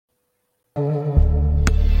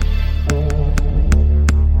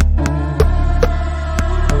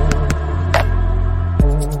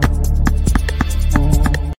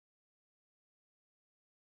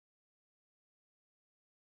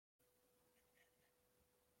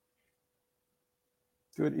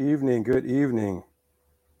Good evening. Good evening.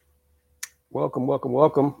 Welcome, welcome,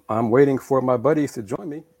 welcome. I'm waiting for my buddies to join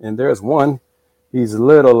me, and there's one. He's a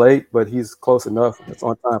little late, but he's close enough. It's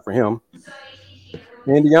on time for him.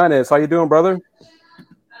 Andy Yanez, how you doing, brother?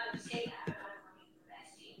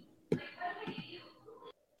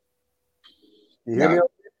 You hear me? No,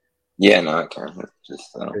 yeah, no, I can't.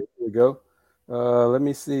 Just Okay, here we go. Let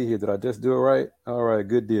me see here. Did I just do it right? All right,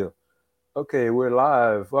 good deal. Okay, we're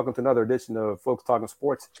live. Welcome to another edition of Folks Talking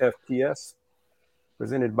Sports FTS,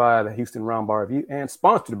 presented by the Houston Roundbar Review and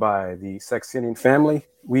sponsored by the Saxenian family.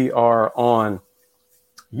 We are on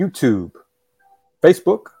YouTube,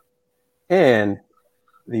 Facebook, and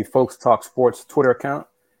the Folks Talk Sports Twitter account.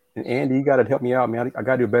 And Andy, you got to help me out, man. I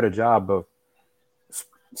got to do a better job of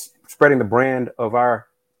spreading the brand of our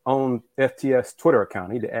own FTS Twitter account.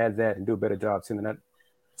 I need to add that and do a better job sending that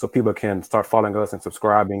so people can start following us and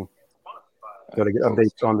subscribing so they get folks.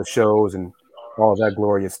 updates on the shows and all of that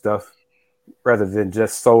glorious stuff rather than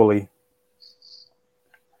just solely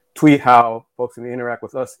tweet how folks can interact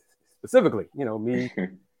with us specifically. Me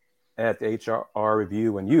at the HRR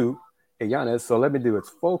Review and you, hey, Yanez. So let me do it. It's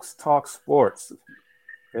Folks Talk Sports,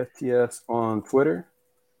 FTS on Twitter.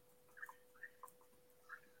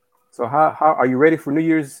 So how are you ready for New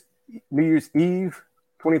Year's Eve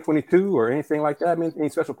 2022 or anything like that? I mean, any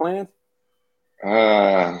special plans?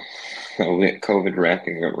 uh, with COVID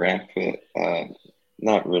ramping up rampant,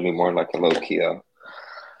 not really, more like a low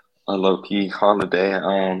key holiday.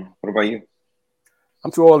 What about you?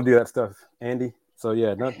 I'm too old to do that stuff, Andy. So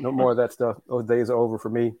yeah, no more of that stuff. Those days are over for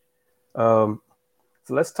me. Um,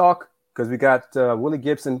 so let's talk because we got Willy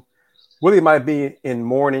Gibson. Willie might be in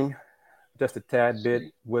mourning just a tad bit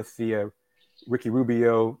with the Ricky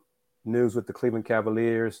Rubio news with the Cleveland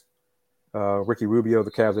Cavaliers. Ricky Rubio,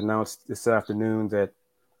 the Cavs announced this afternoon that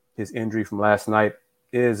his injury from last night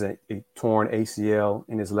is a torn ACL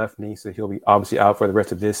in his left knee, so he'll be obviously out for the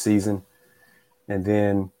rest of this season. And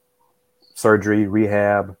then surgery,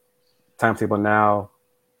 rehab, timetable now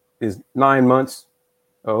is 9 months.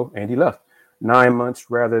 Oh, Andy left. 9 months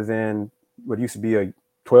rather than what used to be a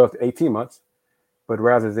 12 to 18 months, but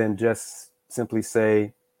rather than just simply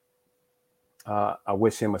say, I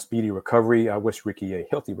wish him a speedy recovery. I wish Ricky a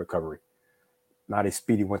healthy recovery, not a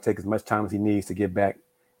speedy one. Take as much time as he needs to get back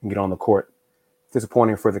and get on the court.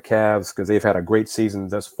 Disappointing for the Cavs because they've had a great season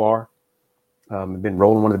thus far. They've been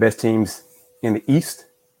rolling one of the best teams in the East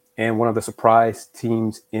and one of the surprise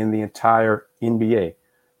teams in the entire NBA.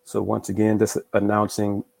 So once again, just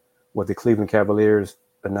announcing what the Cleveland Cavaliers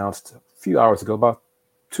announced a few hours ago, about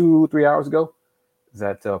 2-3 hours ago,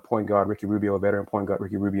 that point guard Ricky Rubio, veteran point guard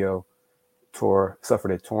Ricky Rubio,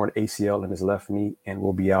 suffered a torn ACL in his left knee and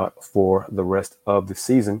will be out for the rest of the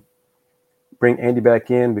season. Bring Andy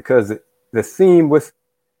back in because the theme with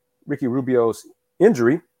Ricky Rubio's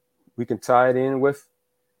injury, we can tie it in with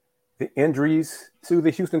the injuries to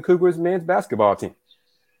the Houston Cougars men's basketball team.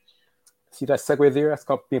 See that segue there? That's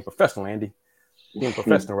called being professional, Andy. Being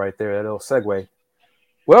professional right there, that little segue.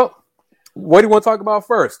 Well, what do you want to talk about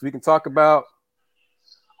first? We can talk about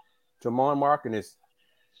Jamon Mark and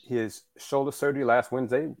his shoulder surgery last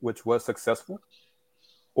Wednesday, which was successful,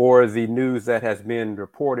 or the news that has been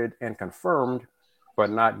reported and confirmed, but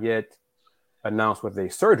not yet announced with a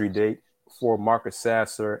surgery date for Marcus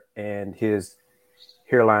Sasser and his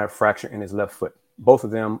hairline fracture in his left foot. Both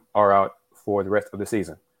of them are out for the rest of the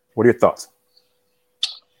season. What are your thoughts?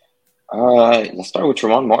 Let's start with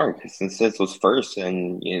Tremont Mark, since this was first,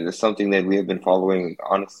 and it's something that we have been following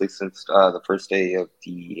honestly since the first day of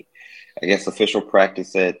the, I guess, official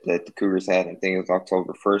practice that the Cougars had. I think it was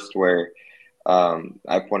October 1st, where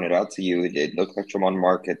I pointed out to you it looked like Tremont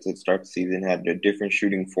Mark at the start of the season had a different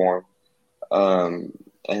shooting form, um,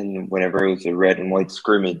 and whenever it was a red and white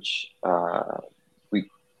scrimmage, we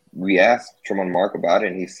we asked Tremont Mark about it,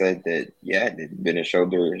 and he said that yeah, it had been his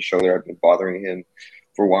shoulder had been bothering him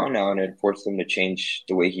for a while now, and it forced him to change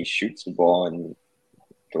the way he shoots the ball. And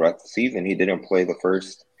throughout the season, he didn't play the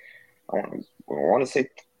first, I want to say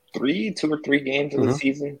 2 or 3 games of the Mm-hmm.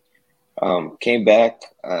 season. Came back.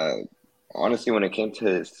 Honestly, when it came to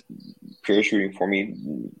his pure shooting for me,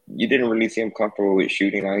 you didn't really see him comfortable with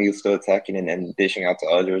shooting. He was still attacking and then dishing out to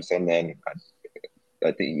others. And then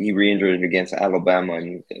I think he re-injured it against Alabama,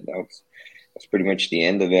 and that's pretty much the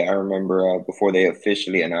end of it. I remember before they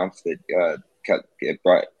officially announced it, it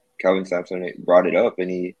brought Calvin Sampson brought it up,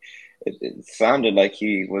 and it sounded like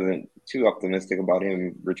he wasn't too optimistic about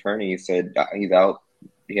him returning. He said he's out.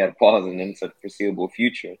 He had a pause and then said foreseeable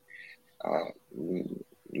future. Uh,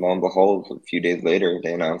 Lo and behold, a few days later,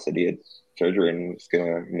 they announced that he had surgery and was going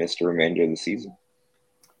to miss the remainder of the season.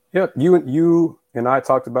 Yeah, you and I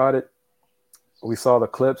talked about it we saw the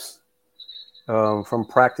clips from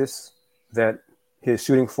practice that his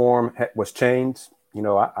shooting form was changed. You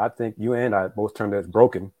know, I think you and I both termed it as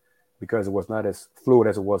broken because it was not as fluid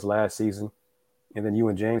as it was last season. And then you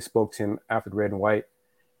and James spoke to him after the red and white,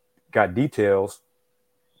 got details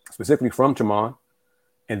specifically from Tremont,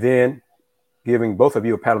 and then giving both of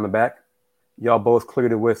you a pat on the back. Y'all both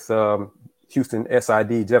cleared it with Houston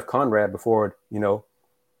SID Jeff Conrad before, you know,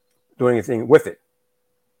 doing anything with it.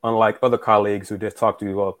 Unlike other colleagues who just talk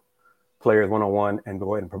to players one-on-one and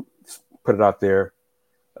go ahead and put it out there,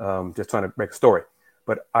 just trying to make a story.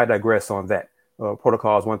 But I digress on that.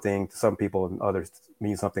 Protocol is one thing to some people and others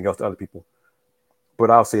means something else to other people. But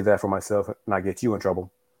I'll say that for myself and not get you in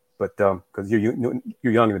trouble. But because you're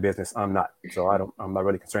young in the business, I'm not. So I'm not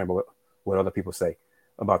really concerned about what other people say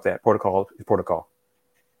about that. Protocol is protocol.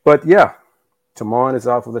 But yeah, Tamon is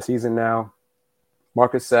out for the season now.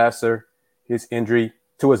 Marcus Sasser, his injury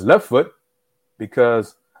to his left foot,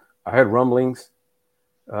 because I heard rumblings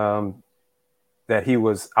that he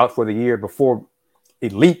was out for the year before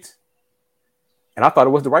it leaked. And I thought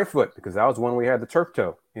it was the right foot because that was one where he had the turf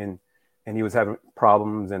toe and he was having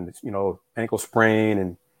problems and, you know, ankle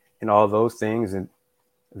sprain and all those things. And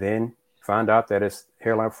then found out that it's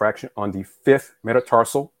hairline fracture on the 5th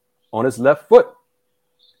metatarsal on his left foot.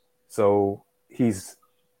 So he's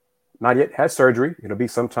not yet had surgery. It'll be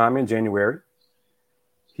sometime in January.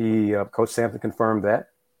 Coach Sampson confirmed that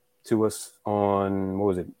to us on, what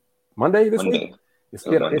was it, Monday this week?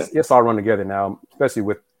 It's all run together now, especially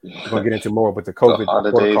with, we're going to get into more with the COVID. The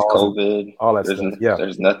holidays, COVID, all that stuff. Yeah.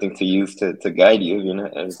 There's nothing to use to guide you, you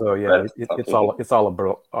know. So, yeah, it's all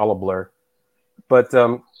a blur. But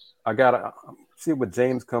I got to see what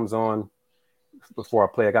James comes on before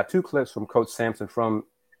I play. I got 2 clips from Coach Sampson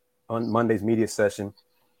on Monday's media session.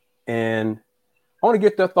 And I want to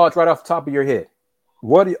get their thoughts right off the top of your head.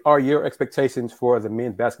 What are your expectations for the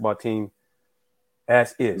men's basketball team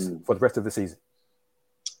as is for the rest of the season?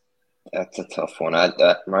 That's a tough one. I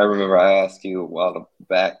remember I asked you a while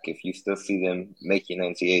back if you still see them making the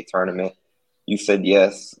NCAA tournament. You said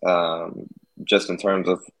yes, just in terms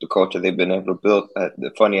of the culture they've been able to build.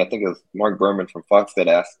 Funny, I think it was Mark Berman from Fox that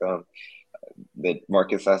asked that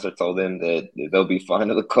Marcus Sasser told them that they'll be fine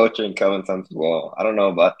with the culture, and Kelvin said, well, I don't know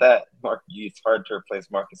about that. Mark, it's hard to replace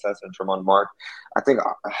Marcus Sasser and Tremont Mark. I think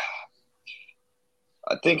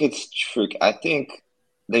it's tricky. I think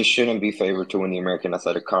they shouldn't be favored to win the American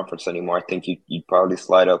Athletic Conference anymore. I think you'd probably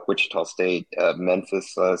slide up Wichita State.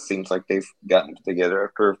 Memphis seems like they've gotten together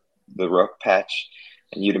after the rough patch,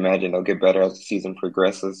 and you'd imagine they'll get better as the season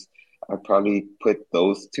progresses. I'd probably put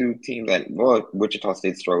those 2 teams at, well, Wichita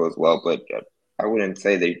State struggle as well, but I wouldn't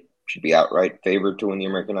say they should be outright favored to win the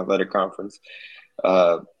American Athletic Conference.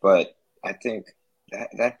 But I think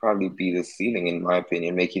that'd probably be the ceiling, in my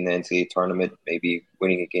opinion, making the NCAA tournament, maybe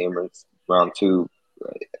winning a game or round 2.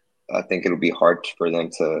 I think it'll be hard for them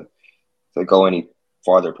to go any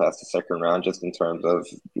farther past the second round, just in terms of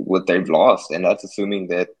what they've lost, and that's assuming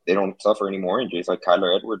that they don't suffer any more injuries, like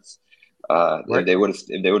Kyler Edwards. Right. If they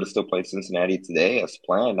would have still played Cincinnati today as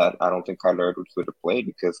planned, I don't think Kyler Edwards would have played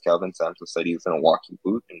because Calvin Sampson said he was in a walking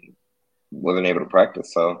boot and wasn't able to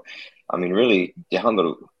practice. So, I mean, really down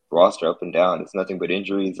the roster, up and down, it's nothing but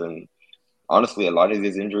injuries. And honestly, a lot of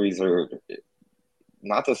these injuries are,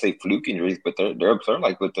 not to say fluke injuries, but they're absurd.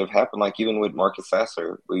 Like, but they've happened. Like even with Marcus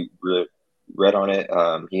Sasser, we read on it.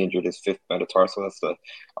 He injured his 5th metatarsal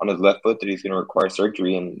on his left foot that he's going to require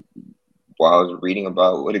surgery. And while I was reading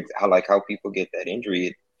about how people get that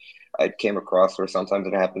injury, I came across where sometimes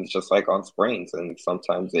it happens just like on sprains, and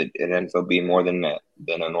sometimes it ends up being more than that,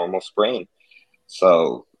 than a normal sprain.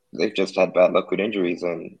 So they've just had bad luck with injuries,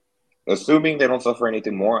 and assuming they don't suffer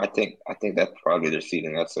anything more, I think that's probably their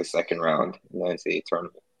seeding. That's their second round in the NCAA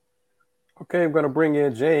tournament. Okay, I'm going to bring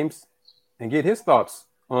in James and get his thoughts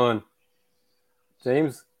on.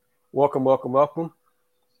 James, welcome.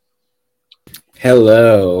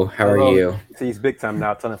 Hello, how are you? See, he's big time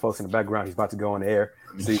now, telling folks in the background he's about to go on the air.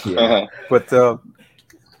 See, but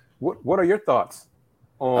what are your thoughts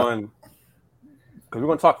on? Because we're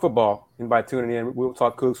going to talk football, and by tuning in, we'll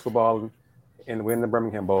talk Cougs football and win the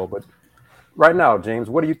Birmingham Bowl. But right now, James,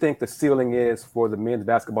 what do you think the ceiling is for the men's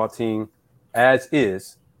basketball team as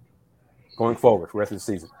is going forward for the rest of the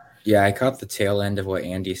season? Yeah, I caught the tail end of what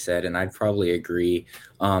Andy said, and I'd probably agree.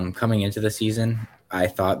 Coming into the season, I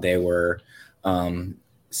thought they were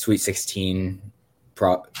Sweet 16,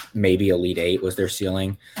 maybe Elite 8 was their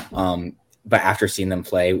ceiling. But after seeing them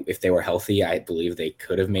play, if they were healthy, I believe they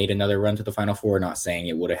could have made another run to the Final Four. Not saying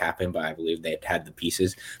it would have happened, but I believe they had the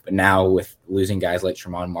pieces. But now with losing guys like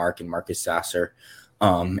Tremont Mark and Marcus Sasser,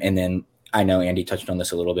 and then I know Andy touched on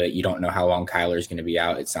this a little bit. You don't know how long Kyler is going to be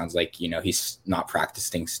out. It sounds like, he's not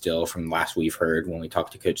practicing still from last we've heard when we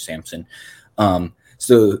talked to Coach Sampson.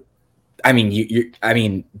 So, I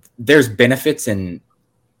mean, there's benefits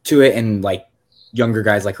to it, and like younger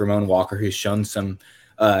guys like Ramon Walker, who's shown some,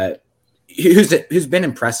 who's been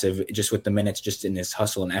impressive just with the minutes, just in his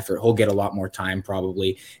hustle and effort. He'll get a lot more time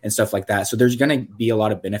probably and stuff like that. So there's going to be a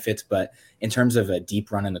lot of benefits, but in terms of a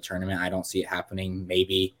deep run in the tournament, I don't see it happening.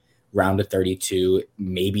 Maybe round of 32,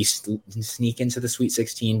 maybe sneak into the Sweet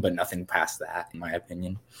 16, but nothing past that, in my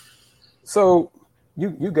opinion. So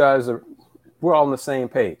you guys we're all on the same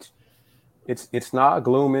page. It's not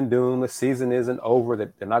gloom and doom. The season isn't over.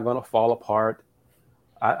 That they're not going to fall apart.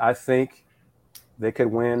 I think they could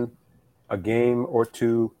win a game or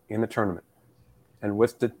two in the tournament. And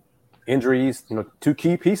with the injuries, two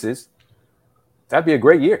key pieces, that'd be a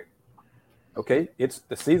great year. Okay,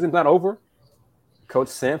 the season's not over. Coach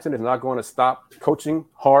Sampson is not going to stop coaching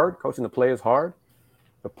the players hard.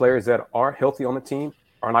 The players that are healthy on the team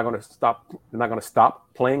are not going to stop. They're not going to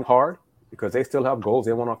stop playing hard because they still have goals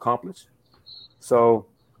they want to accomplish. So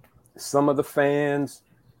some of the fans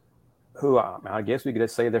who I guess we could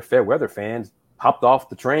just say they're fair weather fans hopped off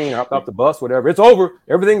the train, hopped off the bus, whatever. It's over.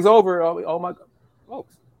 Everything's over. Oh my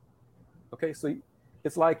folks. Okay, so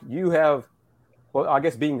it's like you have, well, I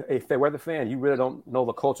guess being a fair weather fan, you really don't know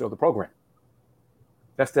the culture of the program.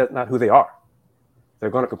 That's not who they are. They're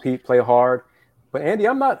going to compete, play hard. But Andy,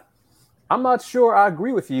 I'm not sure I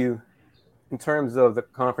agree with you in terms of the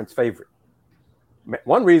conference favorite.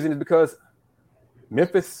 One reason is because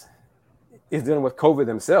Memphis is dealing with COVID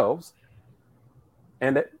themselves,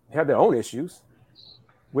 and they have their own issues.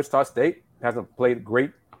 Wichita State hasn't played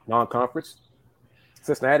great non-conference.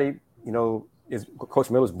 Cincinnati, is Coach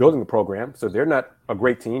Mueller's building the program, so they're not a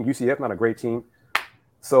great team. UCF not a great team.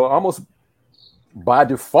 So almost by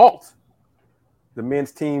default, the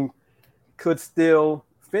men's team could still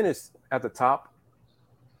finish at the top,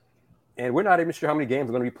 and we're not even sure how many games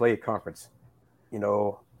are going to be played at conference.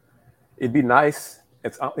 It'd be nice.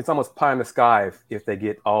 It's almost pie in the sky if they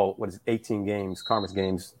get 18 games, conference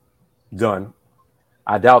games done.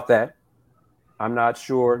 I doubt that. I'm not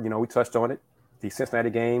sure. We touched on it. The Cincinnati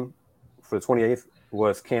game for the 28th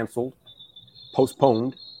was canceled,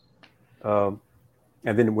 postponed. And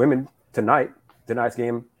then the women tonight's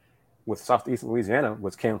game with Southeastern Louisiana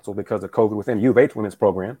was canceled because of COVID within U of H women's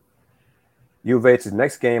program. U of H's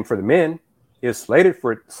next game for the men is slated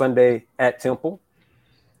for Sunday at Temple.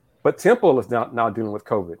 But Temple is now dealing with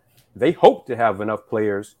COVID. They hope to have enough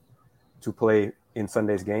players to play in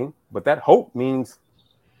Sunday's game, but that hope means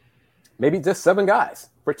maybe just 7 guys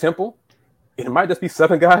for Temple. It might just be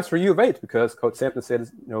 7 guys for U of H because Coach Sampson said,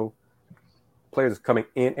 players are coming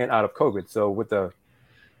in and out of COVID. So with the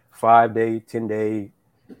 5-day, 10-day,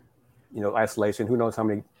 isolation, who knows how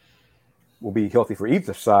many will be healthy for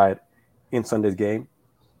either side in Sunday's game.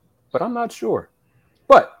 But I'm not sure.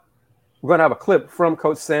 But we're going to have a clip from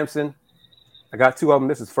Coach Sampson. I got 2 of them.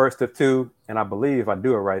 This is first of 2, and I believe if I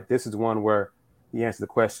do it right, this is one where he answered the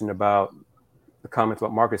question about the comments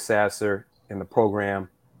about Marcus Sasser and the program.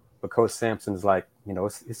 But Coach Sampson's like,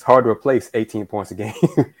 it's hard to replace 18 points a game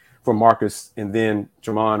for Marcus and then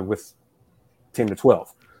Jermon with 10 to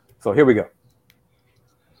 12. So here we go.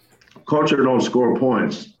 Culture don't score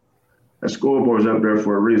points. That scoreboard's up there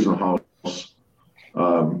for a reason, House.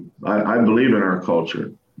 I believe in our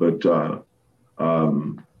culture. But,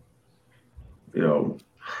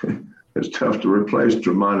 it's tough to replace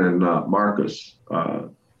Jermon and Marcus.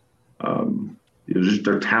 Just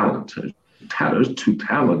their talent. There's 2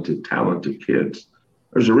 talented kids.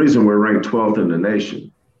 There's a reason we're ranked 12th in the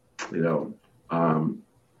nation.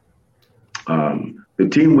 The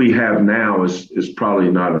team we have now is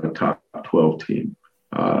probably not a top 12 team.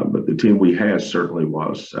 But the team we had certainly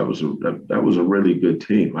was. That was a really good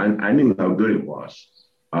team. I knew how good it was.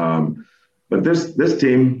 But this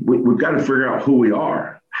team, we've got to figure out who we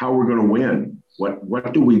are, how we're going to win.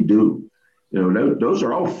 What do we do? Those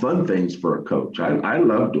are all fun things for a coach. I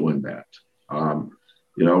love doing that.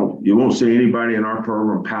 You won't see anybody in our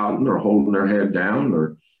program pouting or holding their head down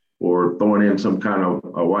or throwing in some kind of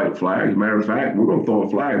a white flag. As a matter of fact, we're going to throw a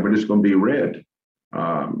flag, but it's going to be red.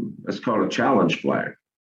 That's called a challenge flag.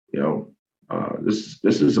 This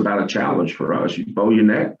is about a challenge for us. You bow your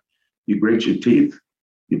neck, you grit your teeth,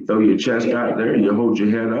 you throw your chest out there, you hold your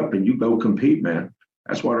head up, and you go compete, man.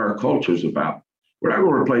 That's what our culture is about. We're not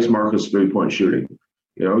going to replace Marcus' three-point shooting.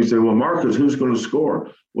 You say, well, Marcus, who's going to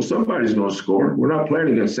score? Well, somebody's going to score. We're not playing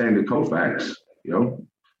against Sandy Koufax.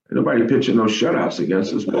 Nobody pitching those shutouts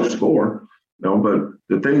against us will score. But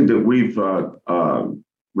the thing that we've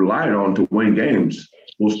relied on to win games,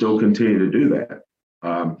 we'll still continue to do that.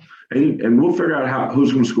 And we'll figure out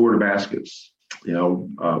who's going to score the baskets.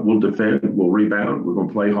 We'll defend, we'll rebound, we're going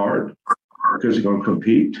to play hard because we're going to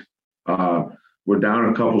compete. We're down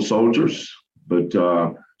a couple soldiers, but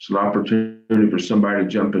it's an opportunity for somebody to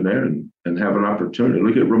jump in there and have an opportunity.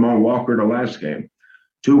 Look at Ramon Walker in the last game.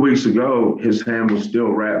 2 weeks ago, his hand was still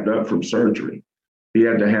wrapped up from surgery. He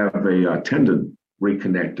had to have a tendon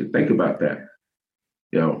reconnected. Think about that.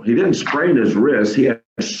 He didn't sprain his wrist. He had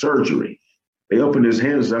surgery. They opened his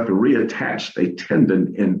hands up and reattached a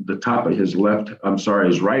tendon in the top of his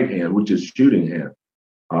his right hand, which is shooting hand.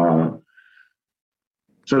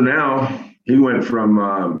 So now he went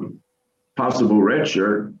from possible red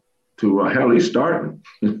shirt to he's starting.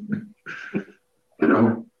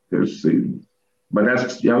 But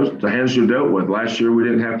that's the hands you're dealt with. Last year we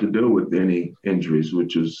didn't have to deal with any injuries,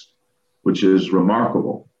 which is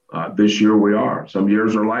remarkable. This year we are. Some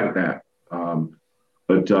years are like that.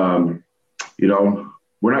 But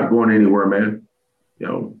we're not going anywhere, man.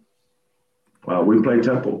 We play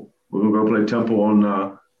Temple. We're gonna go play Temple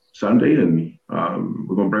on Sunday, and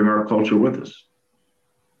we're gonna bring our culture with us.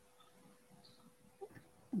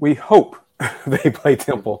 We hope they play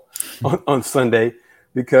Temple on Sunday,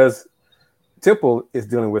 because Temple is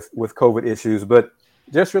dealing with COVID issues. But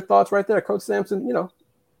just your thoughts right there, Coach Sampson.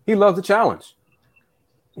 He loves the challenge.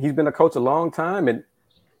 He's been a coach a long time, and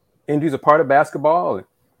injuries are part of basketball.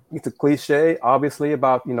 It's a cliche, obviously,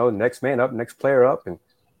 about next man up, next player up, and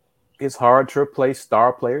it's hard to replace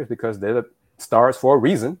star players because they're the stars for a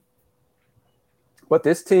reason. But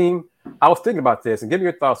this team, I was thinking about this, and give me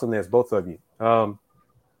your thoughts on this, both of you.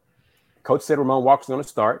 Coach said Ramon Walker's going to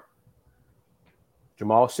start.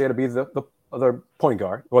 Jamal Shea to be the other point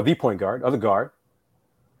guard, or the point guard, other guard.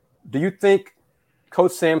 Do you think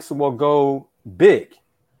Coach Sampson will go big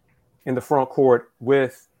in the front court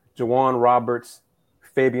with Juwan Roberts,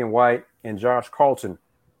 Fabian White, and Josh Carlton?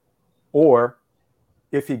 Or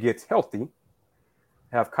if he gets healthy,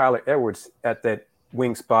 have Kyler Edwards at that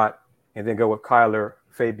wing spot and then go with Kyler,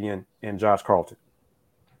 Fabian, and Josh Carlton?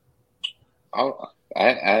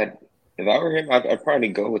 If I were him, I'd probably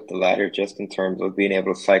go with the latter, just in terms of being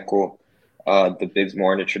able to cycle the bigs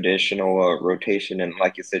more in a traditional rotation. And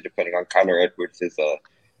like you said, depending on Kyler Edwards'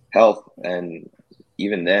 health. And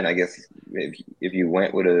even then, I guess if you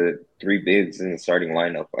went with a 3 bigs in the starting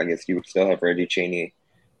lineup, I guess you would still have Reggie Chaney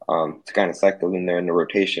to kind of cycle in there in the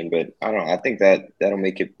rotation. But I don't know. I think that'll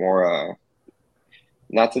make it more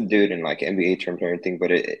not to do it in like NBA terms or anything,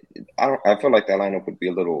 but I feel like that lineup would be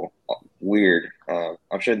a little weird.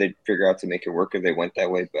 I'm sure they'd figure out to make it work if they went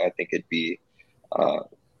that way, but I think it'd be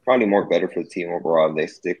probably more better for the team overall if they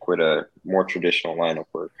stick with a more traditional lineup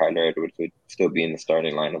where Kyler Edwards would still be in the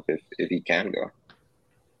starting lineup if he can go.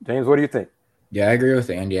 James, what do you think? Yeah, I agree with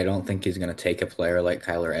Andy. I don't think he's going to take a player like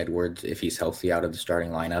Kyler Edwards if he's healthy out of the starting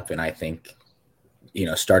lineup. And I think,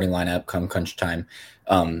 starting lineup come crunch time,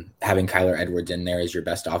 having Kyler Edwards in there is your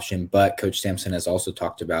best option. But Coach Sampson has also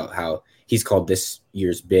talked about how he's called this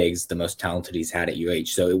year's bigs the most talented he's had at UH.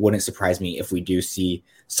 So it wouldn't surprise me if we do see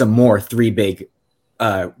some more 3 big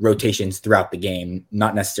rotations throughout the game,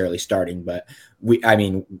 not necessarily starting, but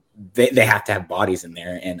they have to have bodies in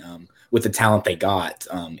there. And with the talent they got,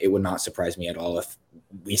 it would not surprise me at all if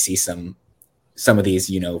we see some of these,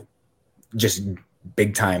 just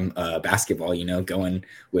big time basketball, going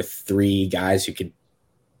with 3 guys who could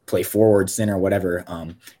play forward, center, whatever.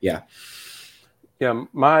 Yeah.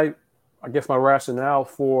 I guess my rationale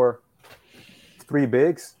for 3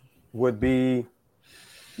 bigs would be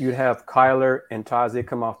you'd have Kyler and Taze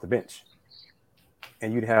come off the bench,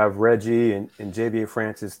 and you'd have Reggie and JV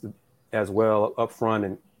Francis as well up front.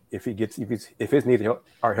 And if his needs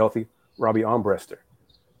are healthy, Robbie Armbrester.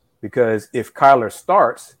 Because if Kyler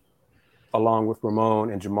starts along with Ramon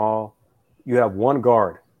and Jamal, you have 1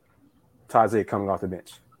 guard, Taze, coming off the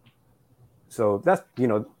bench. So that's,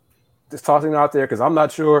 just tossing it out there because I'm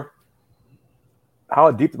not sure how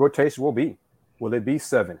deep the rotation will be. Will it be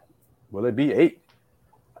 7? Will it be 8?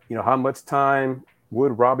 How much time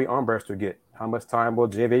would Robbie Armbrester get? How much time will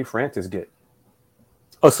JV Francis get?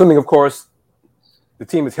 Assuming, of course, the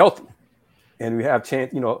team is healthy and we have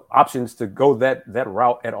options to go that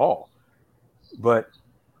route at all. But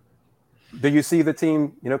do you see the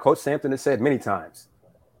team? Coach Sampson has said many times,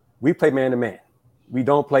 we play man to man. We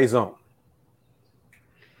don't play zone.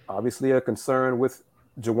 Obviously, a concern with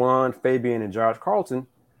Juwan, Fabian, and Josh Carlton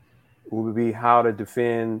would be how to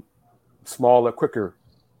defend smaller, quicker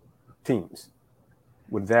teams.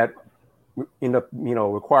 Would that end up,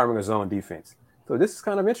 requiring a zone defense? So this is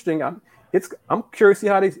kind of interesting. I'm curious to see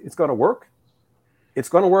how it's going to work. It's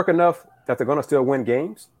going to work enough that they're going to still win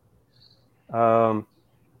games.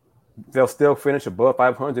 They'll still finish above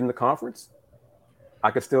 500 in the conference. I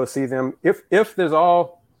could still see them, if there's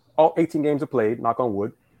all 18 games are played, knock on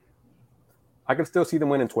wood, I can still see them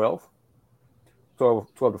winning 12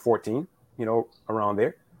 to 14, around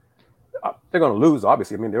there. They're going to lose,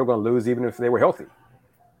 obviously. I mean, they're going to lose even if they were healthy.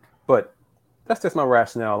 But that's just my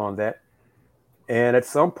rationale on that. And at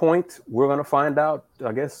some point, we're going to find out,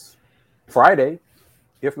 I guess, Friday.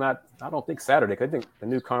 If not, I don't think Saturday, because I think the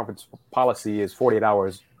new conference policy is 48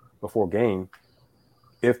 hours before game.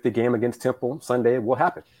 If the game against Temple Sunday will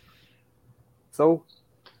happen. So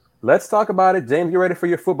let's talk about it. James, you're ready for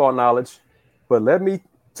your football knowledge. But let me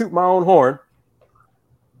toot my own horn.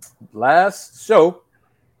 Last show,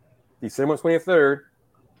 December 23rd,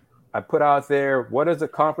 I put out there, what is the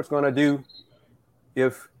conference going to do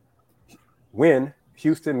when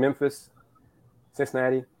Houston, Memphis,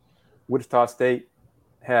 Cincinnati, Wichita State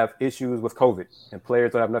have issues with COVID and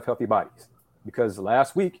players don't have enough healthy bodies? Because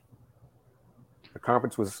last week, the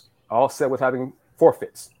conference was all set with having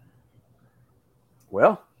forfeits.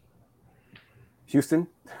 Well, Houston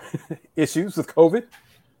issues with COVID.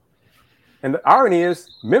 And the irony is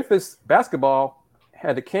Memphis basketball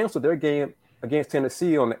had to cancel their game against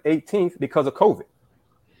Tennessee on the 18th because of COVID.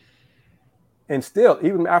 And still,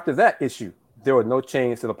 even after that issue, there was no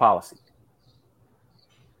change to the policy.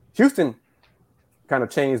 Houston kind of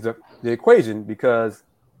changed the equation because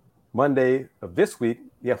Monday of this week,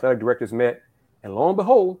 the athletic directors met, and lo and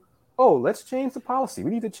behold, let's change the policy. We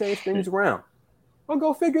need to change things around. Well,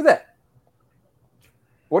 go figure that.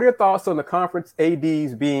 What are your thoughts on the conference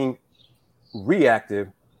ADs being reactive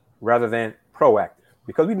rather than proactive?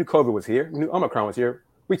 Because we knew COVID was here. We knew Omicron was here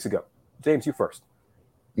weeks ago. James, you first.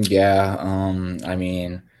 Yeah, I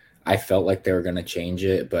mean, I felt like they were going to change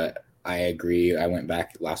it, but I agree. I went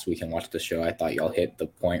back last week and watched the show. I thought y'all hit the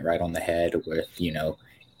point right on the head with,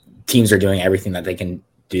 teams are doing everything that they can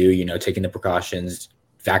do, taking the precautions,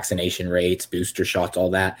 vaccination rates, booster shots, all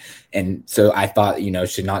that. And so I thought,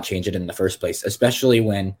 should not change it in the first place, especially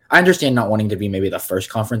when I understand not wanting to be maybe the first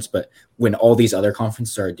conference, but when all these other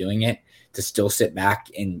conferences are doing it, to still sit back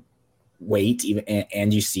and wait, even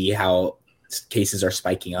and you see how cases are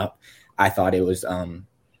spiking up. I thought it was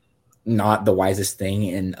not the wisest thing.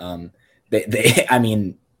 And I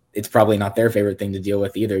mean, it's probably not their favorite thing to deal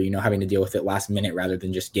with either, having to deal with it last minute rather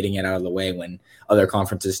than just getting it out of the way when other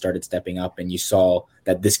conferences started stepping up and you saw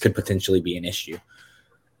that this could potentially be an issue.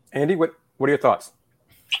 Andy, what are your thoughts?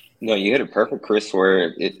 No, you hit it perfect, Chris,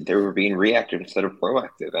 where they were being reactive instead of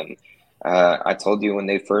proactive. And I told you when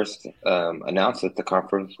they first announced that the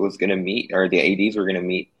conference was going to meet, or the ADs were going to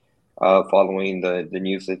meet following the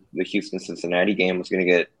news that the Houston-Cincinnati game was going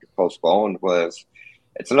to get postponed,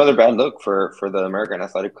 it's another bad look for the American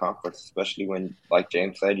Athletic Conference, especially when, like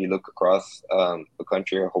James said, you look across the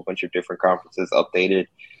country, a whole bunch of different conferences updated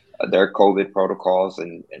their COVID protocols,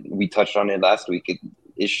 and we touched on it last week.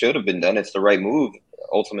 It should have been done. It's the right move.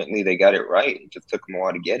 Ultimately, they got it right. It just took them a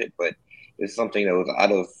while to get it, but it's something that was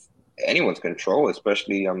out of anyone's control,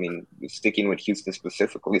 especially, sticking with Houston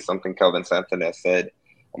specifically, something Kelvin Sampson has said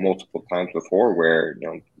multiple times before, where,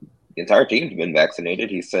 the entire team's been vaccinated.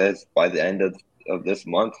 He says by the end of this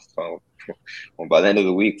month, so by the end of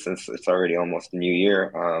the week, since it's already almost the new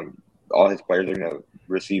year, all his players are going to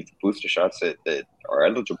receive booster shots that are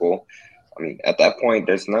eligible. I mean, at that point,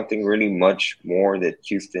 there's nothing really much more that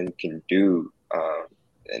Houston can do.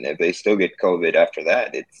 And if they still get COVID after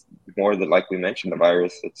that, it's more than, like we mentioned, the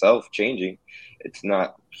virus itself changing. It's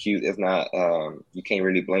not, you can't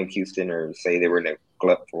really blame Houston or say they were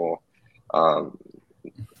neglectful. I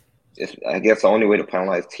guess the only way to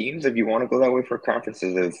penalize teams, if you want to go that way for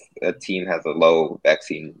conferences, if a team has a low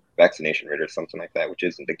vaccination rate or something like that, which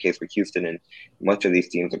isn't the case with Houston and much of these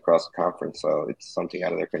teams across the conference. So it's something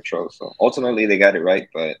out of their control. So ultimately they got it right,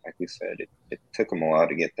 but like we said, it took them a while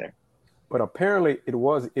to get there. But apparently it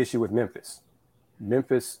was an issue with Memphis.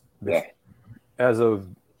 As of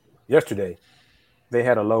yesterday, they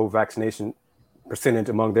had a low vaccination percentage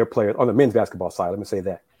among their players on the men's basketball side. Let me say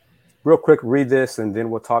that. Real quick, read this, and then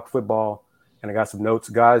we'll talk football. And I got some notes.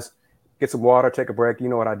 Guys, get some water, take a break. You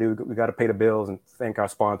know what I do. We got to pay the bills and thank our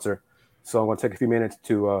sponsor. So I'm going to take a few minutes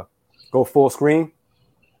to go full screen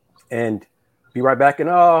and be right back in,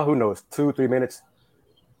 who knows, 2-3 minutes.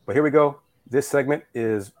 But here we go. This segment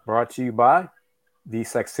is brought to you by the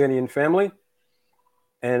Saxenian family.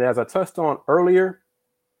 And as I touched on earlier,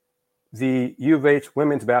 the U of H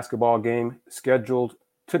women's basketball game scheduled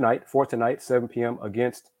tonight, 7 p.m.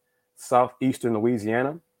 against Southeastern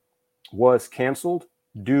Louisiana, was canceled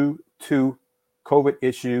due to COVID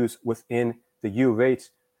issues within the U of H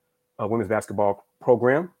women's basketball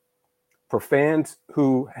program. For fans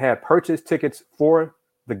who had purchased tickets for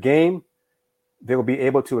the game, they will be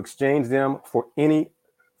able to exchange them for any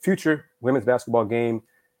future women's basketball game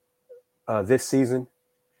this season.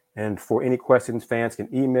 And for any questions, fans can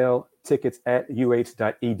email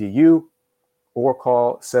tickets@uh.edu or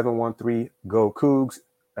call 713-GO-COUGS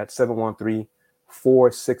at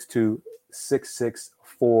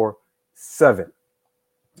 713-462-6647.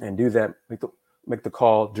 And do that, make the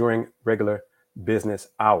call during regular business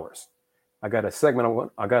hours. I got a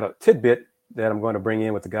tidbit that I'm going to bring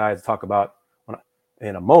in with the guys to talk about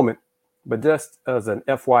in a moment. But just as an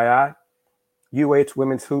FYI, UH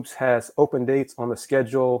Women's Hoops has open dates on the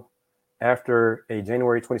schedule after a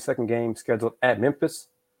January 22nd game scheduled at Memphis.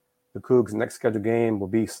 The Cougs' next scheduled game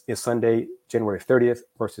is Sunday, January 30th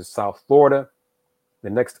versus South Florida. The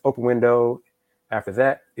next open window after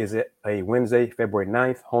that is a Wednesday, February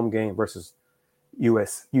 9th, home game versus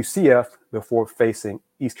UCF before facing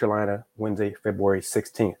East Carolina Wednesday, February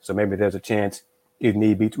 16th. So maybe there's a chance if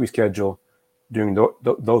need be to reschedule during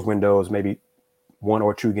those windows, maybe one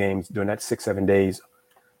or two games during that 6-7 days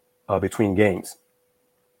between games.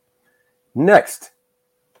 Next,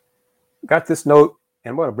 got this note,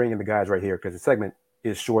 and I'm going to bring in the guys right here because the segment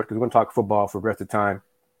is short because we're going to talk football for the rest of the time.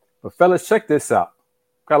 But fellas, check this out.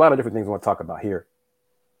 Got a lot of different things I want to talk about here.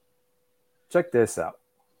 Check this out.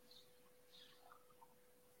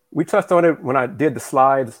 We touched on it when I did the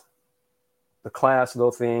slides, the class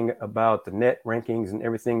little thing about the net rankings and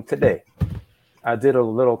everything today. I did a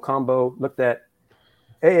little combo, looked at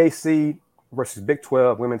AAC versus Big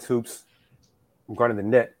 12 women's hoops regarding the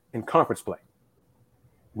net in conference play.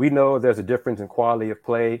 We know there's a difference in quality of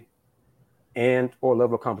play and or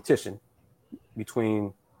level of competition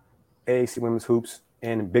between AAC women's hoops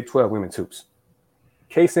and Big 12 women's hoops.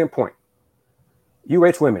 Case in point,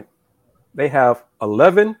 UH women, they have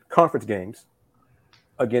 11 conference games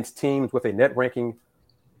against teams with a net ranking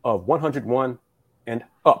of 101 and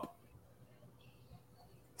up.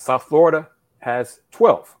 South Florida has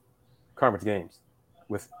 12 conference games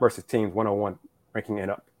versus teams 101 ranking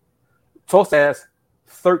and up. Tulsa has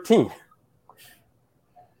 13.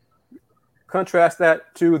 Contrast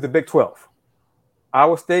that to the Big 12.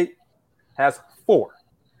 Iowa State has 4.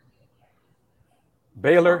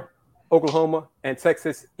 Baylor, Oklahoma, and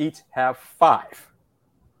Texas each have 5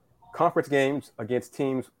 conference games against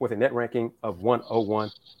teams with a net ranking of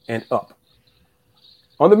 101 and up.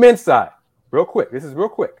 On the men's side, real quick.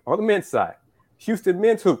 On the men's side, Houston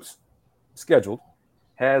men's hoops scheduled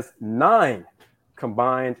has 9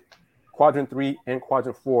 combined Quadrant 3 and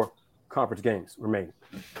Quadrant 4 conference games remaining.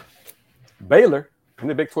 Baylor in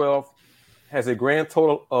the Big 12 has a grand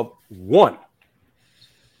total of 1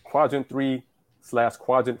 Quadrant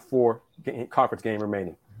 3/Quadrant 4 conference game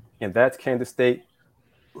remaining. And that's Kansas State,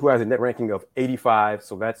 who has a net ranking of 85.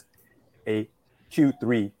 So that's a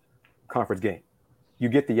Q3 conference game. You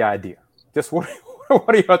get the idea. Just what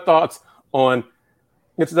are your thoughts on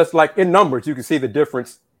it's just like in numbers, you can see the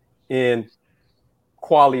difference in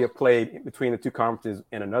quality of play between the two conferences.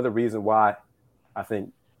 And another reason why I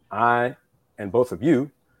think I and both of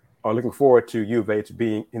you are looking forward to U of H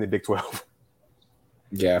being in the Big 12.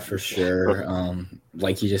 Yeah, for sure.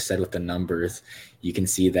 Like you just said with the numbers, you can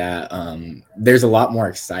see that there's a lot more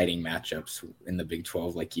exciting matchups in the Big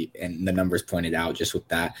 12, and the numbers pointed out just with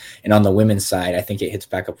that. And on the women's side, I think it hits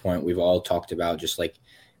back a point we've all talked about, just like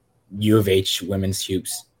U of H women's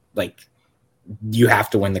hoops, like you have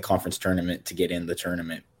to win the conference tournament to get in the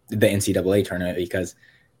tournament, the NCAA tournament, because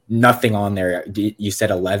nothing on there. You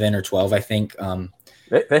said 11 or 12, I think.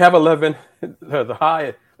 They have 11. The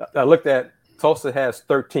high I looked at, Tulsa has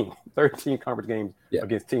 13 conference games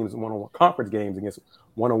against teams 101 conference games against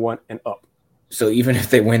 101 and up. So even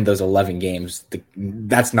if they win those 11 games, the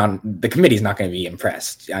committee's not going to be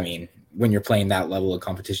impressed. I mean, when you're playing that level of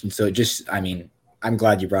competition. So I'm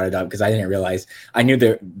glad you brought it up because I didn't realize. I knew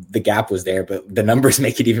the gap was there, but the numbers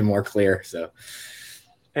make it even more clear. So,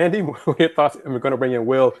 Andy, what are your thoughts? And we're going to bring in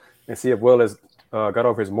Will and see if Will has got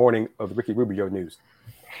over his morning of the Ricky Rubio news.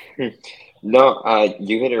 No,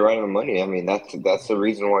 you hit it right on the money. I mean, that's the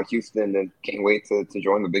reason why Houston can't wait to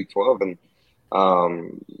join the Big 12, and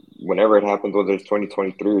whenever it happens, whether it's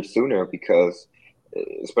 2023 or sooner, because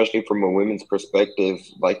especially from a women's perspective,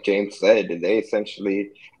 like James said, they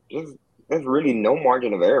essentially there's really no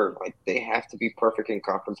margin of error. Like they have to be perfect in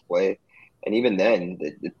conference play, and even then,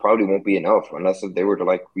 it probably won't be enough unless if they were to,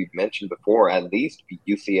 like we've mentioned before, at least beat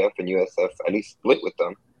UCF and USF, at least split with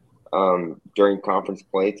them. During conference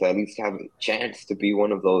play to at least have a chance to be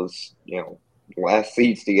one of those, last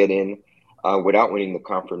seeds to get in without winning the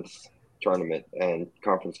conference tournament and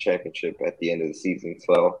conference championship at the end of the season.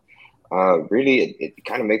 So really it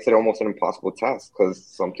kind of makes it almost an impossible task because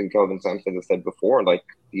something Kelvin Sampson has said before, like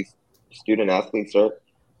these student athletes are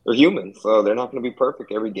human, so they're not going to be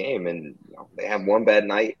perfect every game, and they have one bad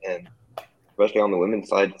night, and especially on the women's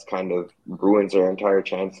side, it's kind of ruins their entire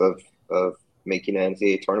chance of making an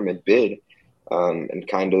NCAA tournament bid, and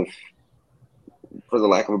kind of, for the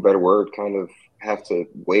lack of a better word, kind of have to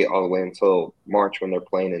wait all the way until March when they're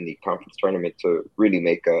playing in the conference tournament to really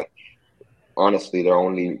make honestly their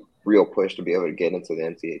only real push to be able to get into the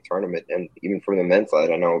NCAA tournament. And even from the men's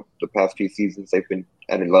side, I know the past few seasons they've been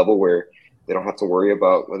at a level where they don't have to worry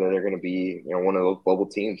about whether they're going to be, one of those bubble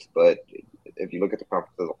teams. But if you look at the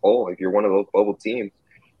conference as a whole, if you're one of those bubble teams,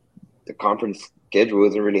 the conference schedule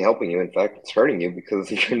isn't really helping you. In fact, it's hurting you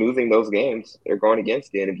because if you're losing those games, they're going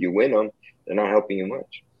against you. And if you win them, they're not helping you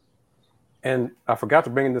much. And I forgot to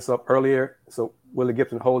bring this up earlier. So Willy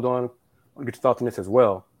Gibson, hold on. I'll get your thoughts on this as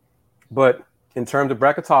well. But in terms of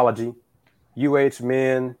bracketology, UH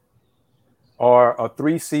men are a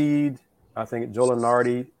 3 seed. I think Joe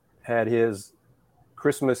Lenardi had his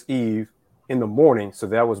Christmas Eve in the morning, so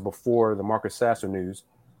that was before the Marcus Sasser news,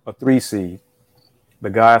 a 3 seed. The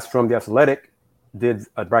guys from The Athletic did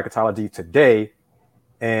a bracketology today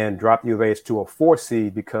and dropped U of H to a 4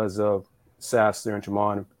 seed because of Sasser and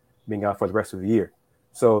Tremont being out for the rest of the year.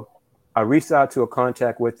 So I reached out to a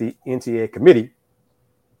contact with the NCAA committee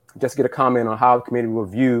just to get a comment on how the committee will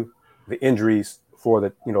view the injuries for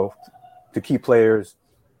the, the key players,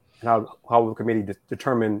 and how will the committee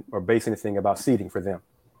determine or base anything about seeding for them.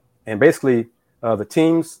 And basically, the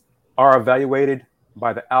teams are evaluated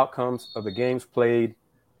by the outcomes of the games played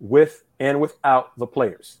with and without the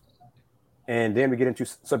players. And then we get into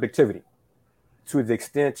subjectivity. To the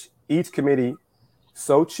extent each committee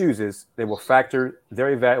so chooses, they will factor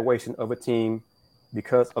their evaluation of a team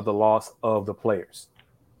because of the loss of the players.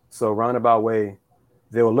 So roundabout way,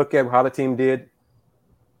 they will look at how the team did,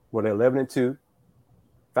 were they 11-2,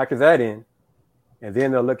 factor that in, and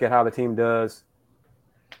then they'll look at how the team does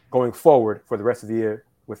going forward for the rest of the year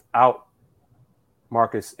without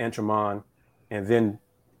Marcus and Tremont, and then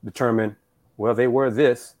determine, well, they were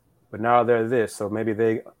this, but now they're this, so maybe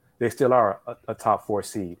they still are a top 4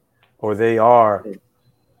 seed, or they are,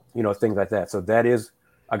 things like that. So that is,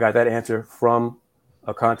 I got that answer from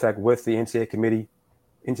a contact with the NCAA committee,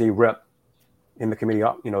 NCAA rep in the committee,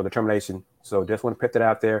 determination. So just want to put that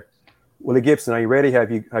out there. Willy Gibson, are you ready?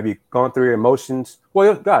 Have you gone through your emotions?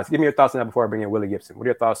 Well, guys, give me your thoughts on that before I bring in Willy Gibson. What are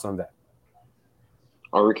your thoughts on that?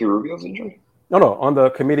 On Ricky Rubio's injury? No, on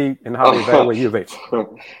the committee and how they evaluate U of H.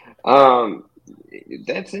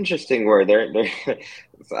 That's interesting. Where they're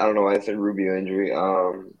I don't know why I said Rubio injury.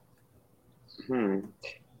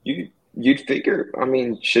 You'd figure. I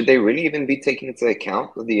mean, should they really even be taking into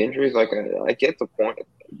account the injuries? Like, I get the point.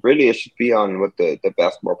 Really, it should be on what the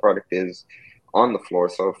basketball product is on the floor.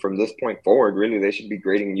 So from this point forward, really, they should be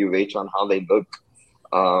grading U of H on how they look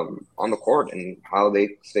on the court and how they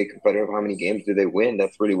stay competitive. How many games do they win?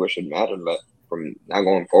 That's really what should matter. But from now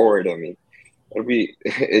going forward, I mean,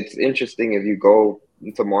 it's interesting if you go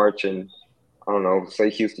into March and, I don't know, say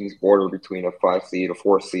Houston's border between a 5 seed, a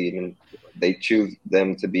 4 seed, and they choose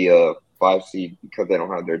them to be a 5 seed because they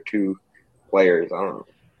don't have their 2 players. I don't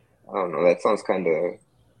know. That sounds kind of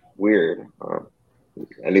weird,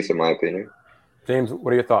 at least in my opinion. James,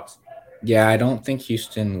 what are your thoughts? Yeah, I don't think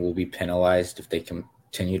Houston will be penalized if they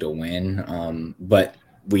continue to win. But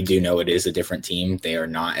we do know it is a different team. They are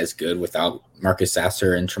not as good without Marcus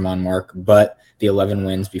Sasser and Tremont Mark. But the 11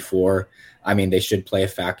 wins before, I mean, they should play a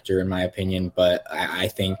factor in my opinion. But I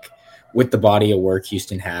think with the body of work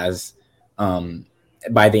Houston has,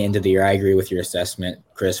 by the end of the year, I agree with your assessment,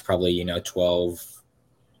 Kris, probably, 12,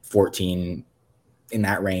 14 in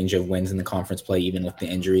that range of wins in the conference play, even with the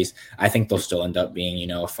injuries. I think they'll still end up being,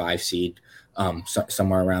 a 5 seed,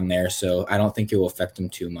 somewhere around there. So I don't think it will affect them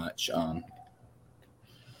too much.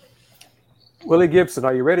 Willy Gibson,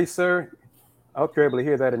 are you ready, sir? I hope you're able to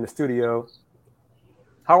hear that in the studio.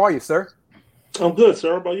 How are you, sir? I'm good,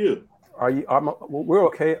 sir. How about you? We're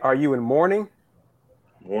okay. Are you in mourning?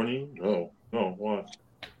 Mourning? No, why?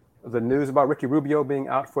 The news about Ricky Rubio being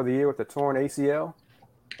out for the year with a torn ACL?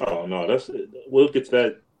 Oh, no, we'll get to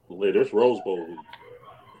that later. It's Rose Bowl week.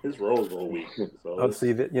 It's Rose Bowl week. So let's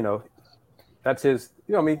see that, that's his,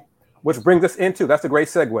 which brings us into, that's a great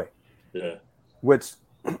segue. Yeah. Which,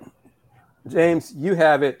 James, you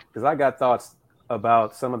have it, because I got thoughts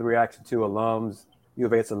about some of the reaction to alums, U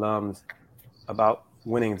of H alums, about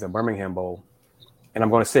winning the Birmingham Bowl. And I'm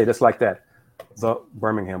going to say it just like that, the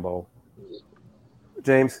Birmingham Bowl.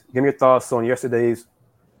 James, give me your thoughts on yesterday's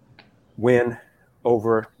win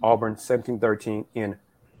over Auburn 17-13 in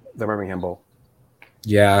the Birmingham Bowl.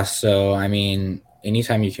 Yeah, so I mean,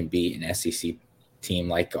 anytime you can beat an SEC team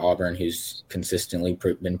like Auburn, who's consistently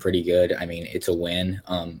been pretty good, I mean, it's a win.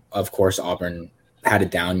 Of course, Auburn had a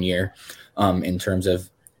down year in terms of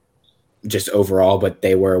just overall, but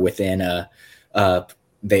they were within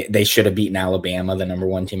they should have beaten Alabama, the number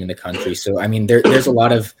 1 team in the country. So I mean, there's a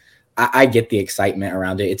lot of I get the excitement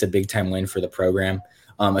around it. It's a big time win for the program,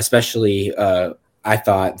 especially. I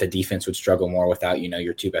thought the defense would struggle more without,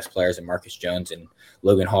 your 2 best players in Marcus Jones and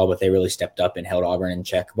Logan Hall, but they really stepped up and held Auburn in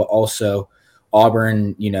check. But also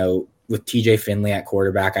Auburn, with TJ Finley at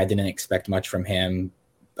quarterback, I didn't expect much from him.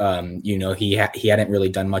 He hadn't really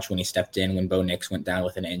done much when he stepped in when Bo Nix went down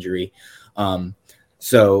with an injury.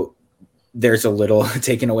 So there's a little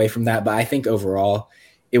taken away from that, but I think overall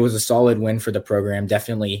it was a solid win for the program.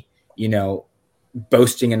 Definitely,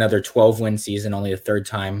 boasting another 12-win season, only the 3rd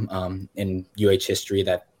time in UH history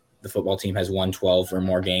that the football team has won 12 or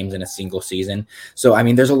more games in a single season. So, I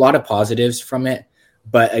mean, there's a lot of positives from it.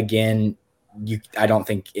 But again, I don't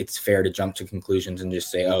think it's fair to jump to conclusions and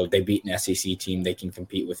just say, oh, they beat an SEC team, they can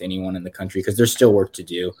compete with anyone in the country, because there's still work to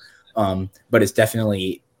do. But it's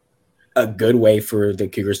definitely a good way for the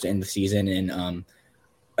Cougars to end the season and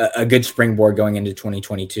a good springboard going into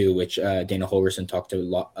 2022, which Dana Holgorsen talked a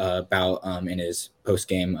lot about in his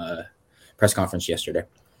post-game press conference yesterday.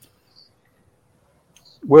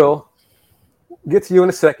 We'll get to you in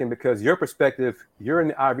a second, because your perspective, you're in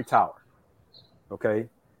the ivory tower, okay?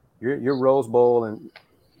 You're Rose Bowl, and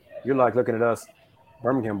you're like looking at us,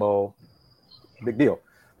 Birmingham Bowl, big deal.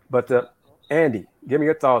 But Andy, give me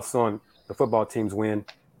your thoughts on the football team's win.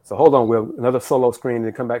 So hold on, Will, another solo screen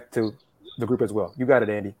and come back to the group as well. You got it,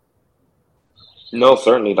 Andy. No,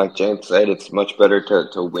 certainly. Like James said, it's much better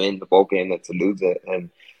to win the bowl game than to lose it. And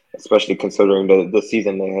especially considering the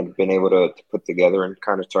season they had been able to put together and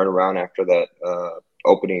kind of turn around after that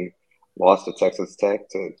opening loss to Texas Tech,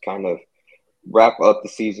 to kind of wrap up the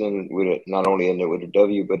season with it, not only end it with a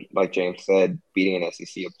W, but like James said, beating an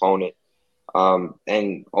SEC opponent.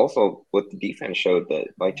 And also what the defense showed, that,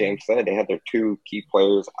 like James said, they had their 2 key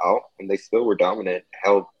players out and they still were dominant,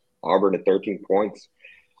 held Auburn to 13 points.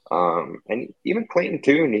 And even Clayton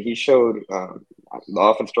Tune, he showed the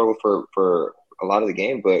offense struggled for a lot of the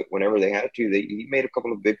game, but whenever they had to, he made a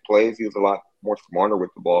couple of big plays. He was a lot more smarter with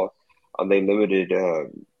the ball. They limited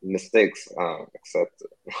mistakes, except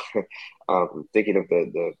thinking of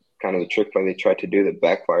the kind of the trick play they tried to do that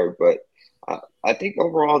backfired. But I think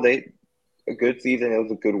overall a good season. It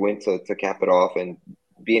was a good win to cap it off, and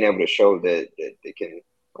being able to show that they can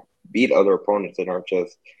beat other opponents that aren't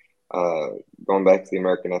just going back to the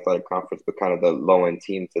American Athletic Conference, but kind of the low-end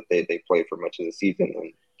teams that they played for much of the season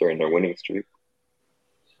and during their winning streak.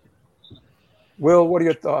 Will, what are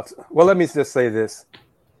your thoughts? Well, let me just say this.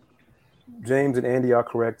 James and Andy are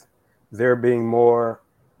correct. They're being more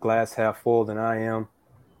glass half full than I am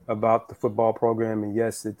about the football program. And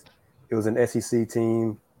yes, it was an SEC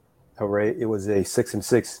team. Hooray. It was a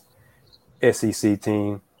 6-6 SEC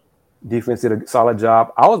team. Defense did a solid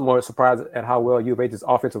job. I was more surprised at how well U of H's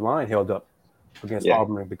offensive line held up against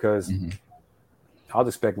Auburn, because I was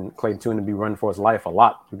expecting Clayton Tune to be running for his life a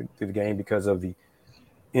lot through the game because of the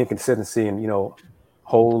inconsistency and,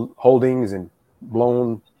 holdings and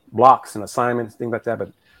blown blocks and assignments, things like that.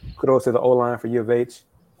 But kudos to the O-line for U of H.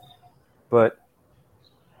 But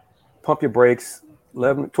pump your brakes.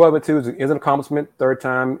 12-2 is an accomplishment. 3rd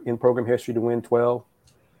time in program history to win 12.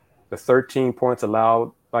 The 13 points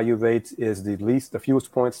allowed by U of H is the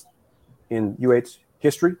fewest points in UH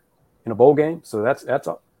history in a bowl game. So that's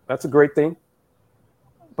a great thing.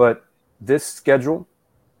 But this schedule,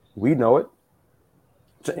 we know it.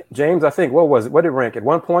 James, I think, what was it? What did it rank? At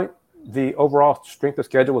one point, the overall strength of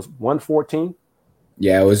schedule was 114.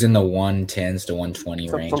 Yeah, it was in the 110s to 120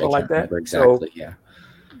 range. Something like that. Exactly. So yeah.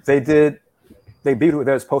 They beat who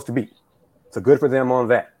they're supposed to beat. So good for them on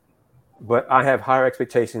that. But I have higher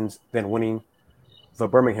expectations than winning the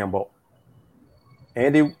Birmingham Bowl.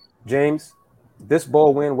 Andy, James, this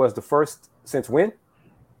bowl win was the first since when?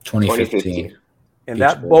 2015. And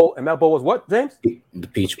that bowl was what, James? The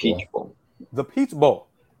Peach Bowl. The Peach Bowl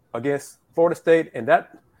against Florida State, and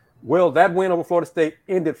that win over Florida State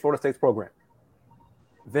ended Florida State's program.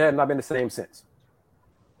 They have not been the same since.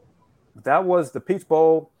 That was the Peach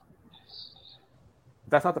Bowl.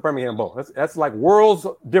 That's not the Birmingham Bowl. That's like worlds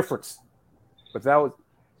difference. But that was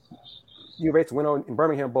U of H's win in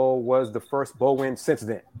Birmingham Bowl was the first bowl win since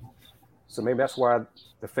then. So maybe that's why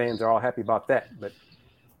the fans are all happy about that. But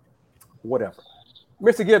whatever.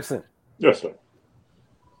 Mr. Gibson. Yes, sir.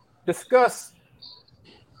 Discuss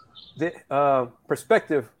the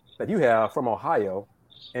perspective that you have from Ohio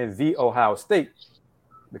and the Ohio State,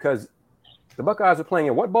 because The Buckeyes are playing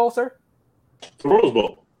in what bowl, sir? The Rose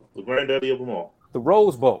Bowl, the granddaddy of them all. The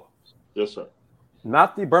Rose Bowl. Yes, sir.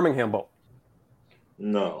 Not the Birmingham Bowl.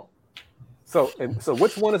 No. So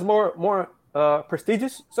which one is more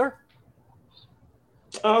prestigious, sir?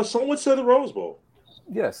 Some would say the Rose Bowl.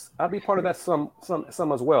 Yes, I'd be part of that some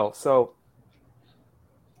as well. So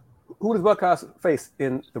who does Buckeyes face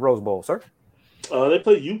in the Rose Bowl, sir? They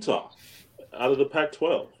play Utah out of the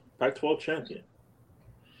Pac-12. Pac-12 champion.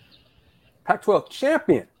 Pac-12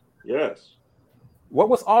 champion. Yes. What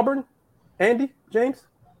was Auburn, Andy, James?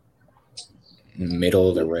 Middle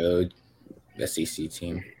of the road SEC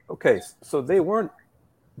team. Okay, so they weren't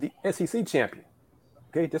the SEC champion.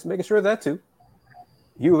 Okay, just making sure of that too.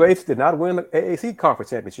 U of H did not win the AAC conference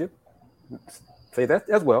championship. Say that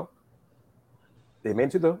as well. They made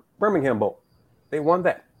it to the Birmingham Bowl. They won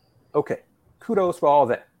that. Okay, kudos for all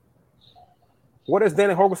that. What is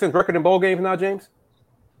Danny Holgerson's record in bowl games now, James?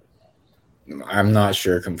 I'm not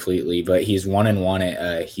sure completely, but he's 1-1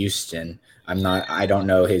 at Houston. I don't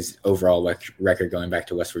know his overall record going back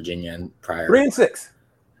to West Virginia and prior. 3-6.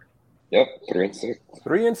 Yep, 3-6.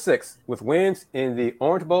 3-6 with wins in the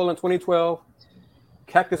Orange Bowl in 2012,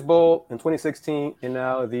 Cactus Bowl in 2016, and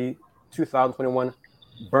now the 2021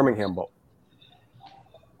 Birmingham Bowl.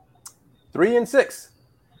 3-6.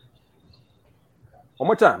 One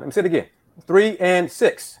more time. Let me say it again.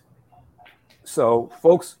 3-6. So,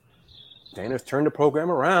 folks, Dana's turned the program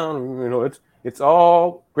around. You know, it's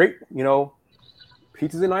all great. You know,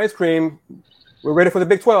 pizzas and ice cream. We're ready for the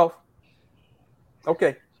Big 12.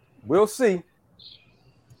 Okay, we'll see.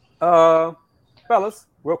 Fellas,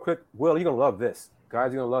 real quick. Will, you're gonna love this.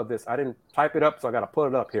 Guys, you're gonna love this. I didn't type it up, so I gotta pull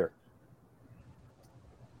it up here.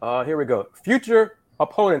 Here we go. Future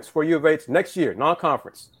opponents for U of H next year,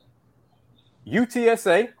 non-conference.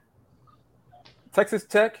 UTSA, Texas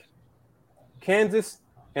Tech, Kansas,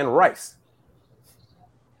 and Rice.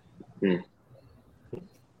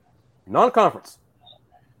 Non-conference.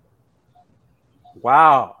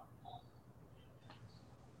 Wow.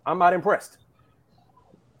 I'm not impressed.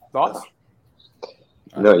 Thoughts?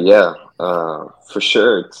 No, yeah, for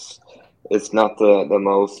sure. It's not the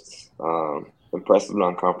most impressive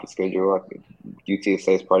non-conference schedule. I think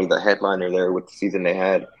UTSA is probably the headliner there with the season they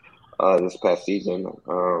had this past season.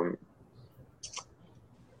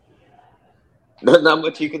 Not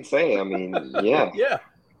much you can say. I mean, yeah. Yeah.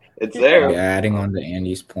 It's there. Yeah, adding on to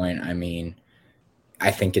Andy's point, I mean,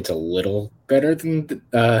 I think it's a little better than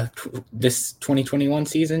this 2021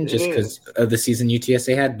 season just because of the season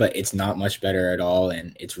UTSA had, but it's not much better at all,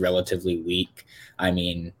 and it's relatively weak. I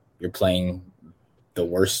mean, you're playing the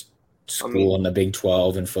worst school in the Big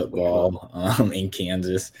 12 in football in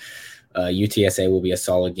Kansas. UTSA will be a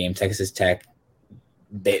solid game. Texas Tech,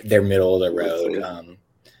 they're middle of the road.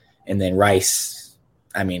 And then Rice,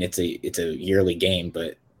 I mean, it's a yearly game,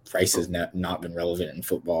 but Rice has not been relevant in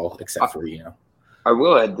football except for, I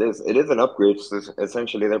will add this. It is an upgrade. So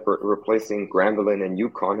essentially, they're replacing Grambling and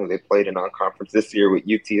UConn, who they played in non-conference this year, with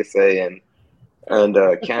UTSA and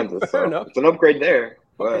Kansas. Fair enough. It's an upgrade there.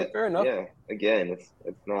 But, okay, fair enough. Yeah, again,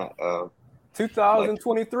 it's not.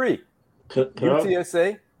 2023.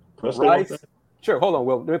 UTSA, Rice. Sure, hold on,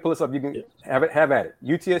 Will. Let me pull this up. You can have at it.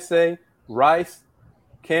 UTSA, Rice,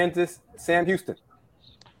 Kansas, Sam Houston.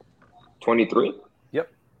 23?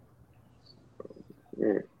 Yep.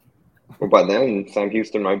 Well, by then, Sam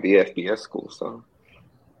Houston might be FTS school, so.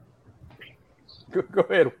 Go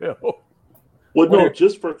ahead, Will. Well, no,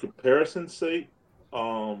 just for comparison's sake,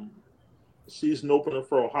 season opener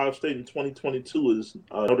for Ohio State in 2022 is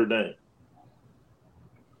Notre Dame.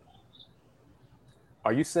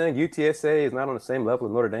 Are you saying UTSA is not on the same level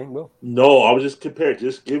as Notre Dame, Will? No, I was just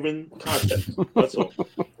giving context. That's all.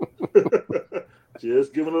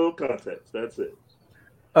 Just giving a little context. That's it.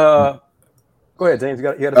 Go ahead, James. You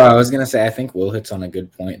got I was gonna say I think Will hits on a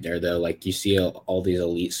good point there, though. Like you see all these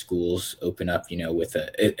elite schools open up, with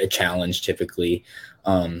a challenge. Typically,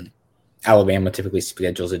 Alabama typically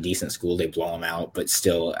schedules a decent school. They blow them out, but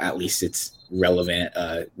still, at least it's relevant.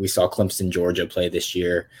 We saw Clemson, Georgia play this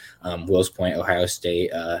year. Will's point, Ohio State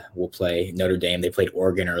will play Notre Dame. They played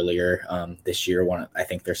Oregon earlier this year. I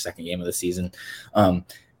think their second game of the season.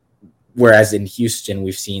 Whereas in Houston,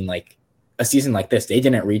 we've seen like a season like this, they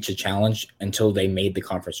didn't reach a challenge until they made the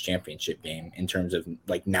conference championship game in terms of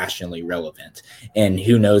like nationally relevant. And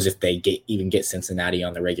who knows if they even get Cincinnati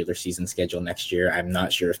on the regular season schedule next year. I'm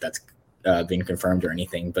not sure if that's been confirmed or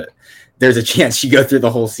anything, but there's a chance you go through the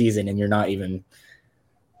whole season and you're not even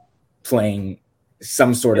playing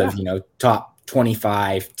some sort of, top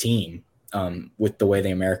 25 team with the way the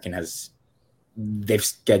American they've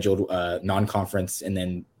scheduled non-conference and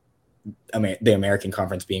then the American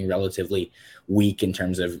Conference being relatively weak in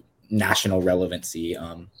terms of national relevancy.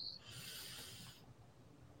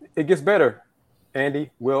 It gets better,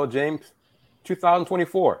 Andy, Will, James.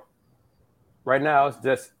 2024. Right now, it's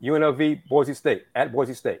just UNLV, Boise State, at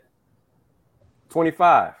Boise State.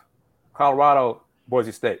 25, Colorado,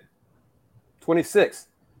 Boise State. 26,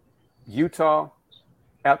 Utah,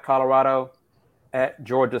 at Colorado, at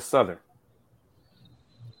Georgia Southern.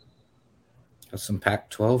 There's some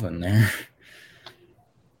Pac-12 in there.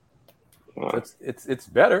 It's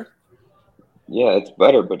better. Yeah, it's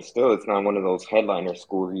better, but still, it's not one of those headliner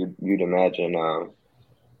schools you'd imagine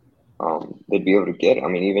they'd be able to get. I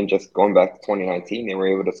mean, even just going back to 2019, they were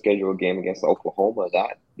able to schedule a game against Oklahoma.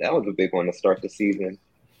 That was a big one to start the season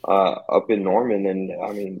up in Norman. And,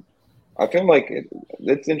 I mean, I feel like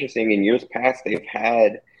it's interesting. In years past, they've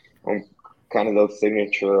had kind of those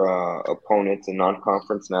signature opponents in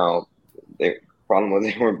non-conference. Now, the problem was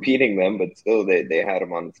they weren't beating them, but still they had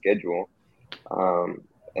them on the schedule.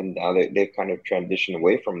 And now they've kind of transitioned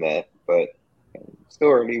away from that. But still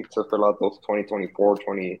early to fill out those 2024,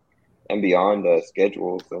 20 and beyond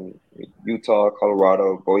schedules. And Utah,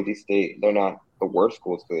 Colorado, Boise State, they're not the worst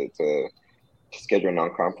schools to schedule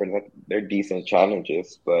non-conference. They're decent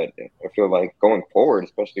challenges, but I feel like going forward,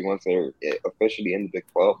 especially once they're officially in the Big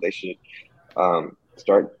 12, they should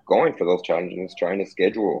start going for those challenges, trying to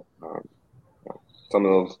schedule some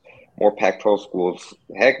of those more Pac-12 schools.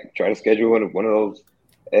 Heck, try to schedule one of those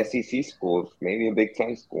SEC schools, maybe a Big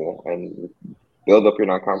 10 school, and build up your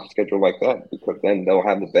non-conference schedule like that, because then they'll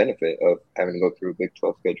have the benefit of having to go through a Big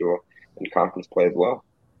 12 schedule and conference play as well.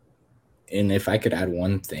 And if I could add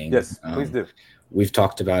one thing. Yes, please do. We've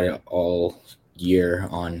talked about it all year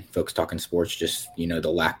on Folks Talking Sports, just, the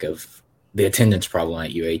lack of the attendance problem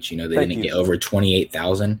at UH. They didn't get over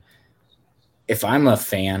 28,000. If I'm a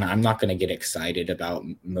fan, I'm not going to get excited about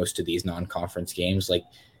most of these non-conference games. Like,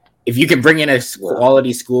 if you can bring in a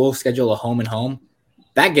quality school, schedule a home and home,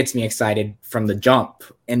 that gets me excited from the jump,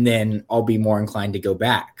 and then I'll be more inclined to go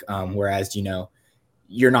back. Whereas,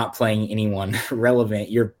 you're not playing anyone relevant.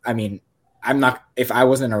 I'm not. If I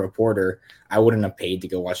wasn't a reporter, I wouldn't have paid to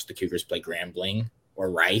go watch the Cougars play Grambling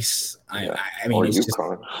or Rice. I mean,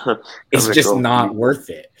 it's just not worth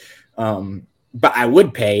it. But I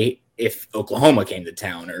would pay if Oklahoma came to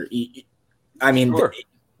town, or sure.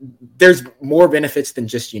 There's more benefits than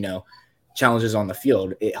just challenges on the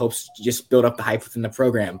field. It helps just build up the hype within the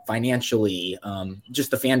program financially, just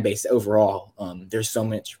the fan base overall. There's so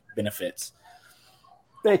much benefits.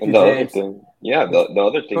 Thank you, James. The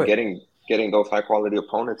other thing, getting those high quality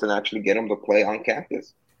opponents and actually get them to play on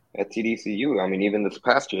campus at TDCU. I mean, even this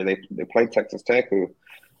past year, they played Texas Tech, who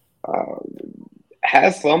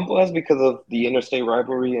has some buzz because of the interstate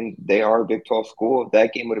rivalry, and they are a Big 12 school. If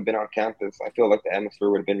that game would have been on campus, I feel like the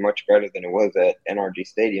atmosphere would have been much better than it was at NRG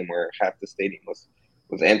Stadium, where half the stadium was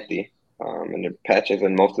empty. And the patches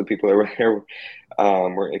and most of the people that were there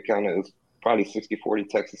were it kind of was probably 60-40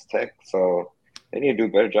 Texas Tech. So they need to do a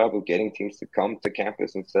better job of getting teams to come to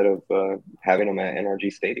campus instead of having them at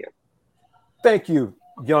NRG Stadium. Thank you,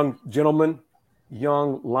 young gentlemen,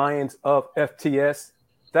 young Lions of FTS.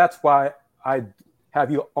 That's why I have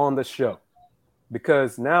you on the show,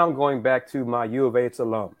 because now I'm going back to my U of H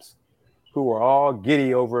alums who are all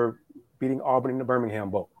giddy over beating Auburn in the Birmingham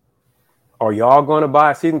Bowl. Are y'all going to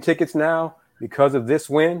buy season tickets now because of this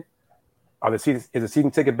win? Is the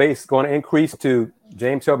season ticket base going to increase to,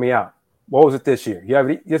 James, help me out, what was it this year?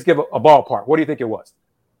 Just give a ballpark. What do you think it was?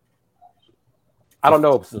 I don't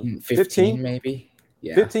know. 15 maybe?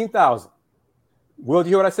 Yeah. 15,000. Will, do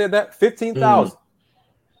you hear what I said that? 15,000.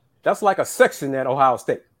 That's like a section at Ohio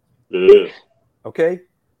State. Yeah. Okay?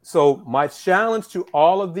 So my challenge to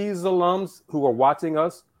all of these alums who are watching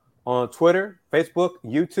us on Twitter, Facebook,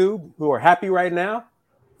 YouTube, who are happy right now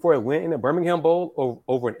for a win in the Birmingham Bowl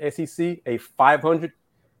over an SEC, a 500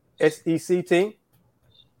 SEC team,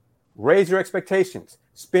 raise your expectations.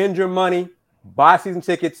 Spend your money. Buy season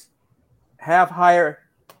tickets. Have higher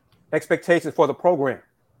expectations for the program.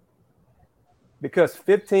 Because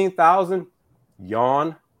 15,000,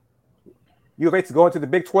 yawn. U of H is going to the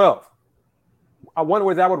Big 12. I wonder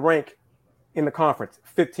where that would rank in the conference.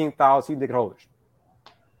 15,000 season ticket holders.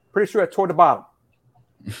 Pretty sure it's toward the bottom.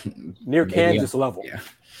 Near Kansas level. Yeah.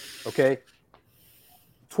 Okay?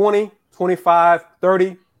 20, 25,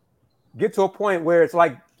 30. Get to a point where it's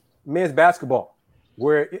like men's basketball,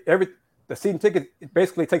 where the season ticket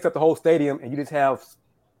basically takes up the whole stadium and you just have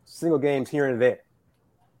single games here and there.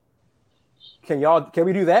 Can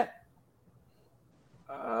we do that?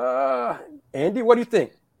 Andy, what do you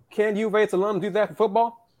think? Can U of H alums do that for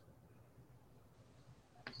football?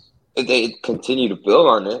 they continue to build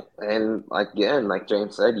on it. And again, like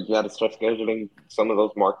James said, you got to start scheduling some of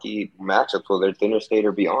those marquee matchups, whether it's interstate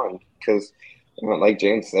or beyond. Because, like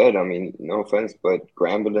James said, I mean, no offense, but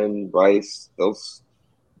Grambling, Rice, those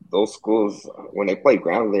schools, when they played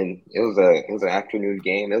Grambling, it was an afternoon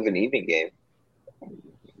game, it was an evening game.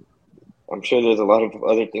 I'm sure there's a lot of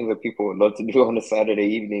other things that people would love to do on a Saturday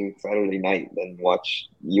evening, Saturday night, than watch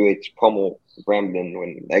UH pummel Grambling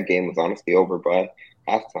when that game was honestly over by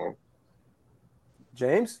halftime.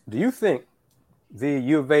 James, do you think the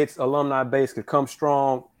U of H alumni base could come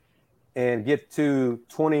strong and get to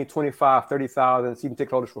 20, 25, 30,000 season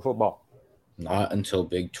ticket holders for football? Not until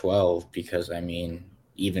Big 12, because, I mean,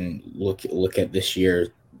 even look at this year.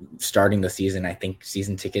 Starting the season, I think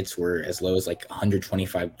season tickets were as low as like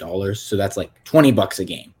 $125. So that's like $20 a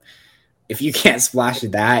game. If you can't splash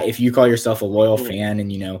that, if you call yourself a loyal fan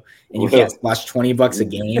and you can't splash $20 a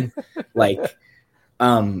game, like,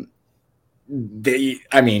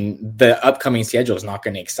 the upcoming schedule is not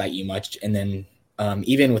going to excite you much. And then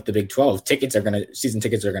even with the Big 12, season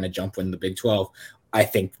tickets are going to jump when the Big 12. I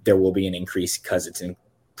think there will be an increase because it's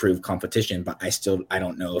improved competition, but I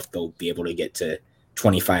don't know if they'll be able to get to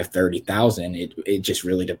 25, 30,000. It just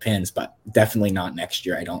really depends, but definitely not next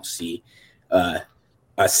year. I don't see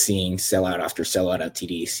us seeing sellout after sellout at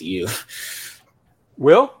TDECU.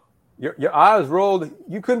 Will, your eyes rolled.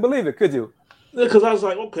 You couldn't believe it, could you? Because I was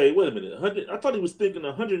like, okay, wait a minute. 100. I thought he was thinking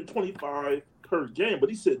 125 per game, but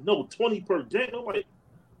he said no, 20 per game. I'm like,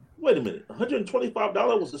 wait a minute,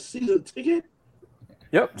 $125 was a season ticket?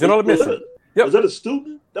 Yep, general admission. Yep. Was that a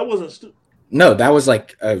student? That wasn't a student. No, that was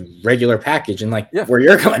like a regular package. And where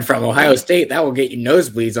you're coming from, Ohio State, that will get you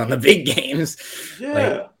nosebleeds on the big games.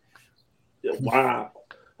 Yeah. Wow.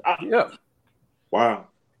 Wow.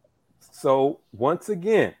 So once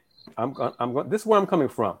again, I'm going. This is where I'm coming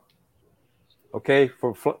from. Okay,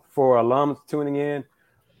 for alums tuning in,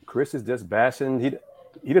 Kris is just bashing. He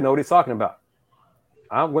didn't know what he's talking about.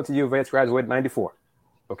 I went to U of H, graduated in '94.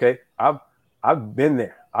 Okay, I've been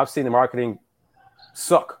there. I've seen the marketing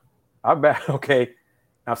suck. Okay,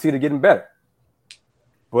 I've seen it getting better.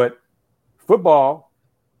 But football,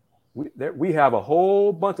 we have a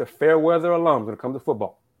whole bunch of fair weather alums when it comes to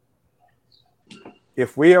football.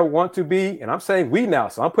 If we want to be, and I'm saying we now,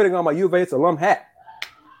 so I'm putting on my U of H alum hat.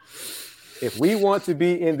 If we want to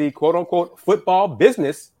be in the quote-unquote football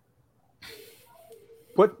business,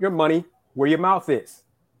 put your money where your mouth is.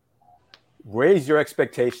 Raise your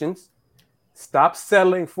expectations. Stop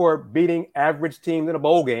settling for beating average teams in a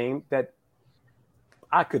bowl game that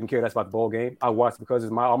I couldn't care less about the bowl game. I watched because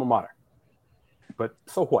it's my alma mater. But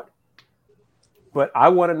so what? But I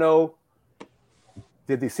want to know,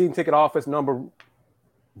 did the season ticket office number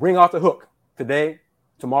ring off the hook today,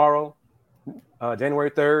 tomorrow,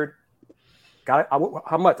 January 3rd?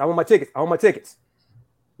 How much? I want my tickets.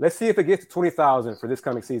 Let's see if it gets to 20,000 for this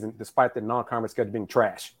coming season, despite the non-conference schedule being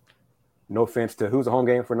trash. No offense to who's a home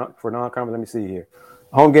game for non-conference. Let me see here.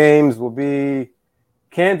 Home games will be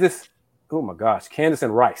Kansas. Oh my gosh, Kansas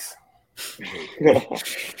and Rice.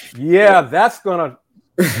 Yeah, that's gonna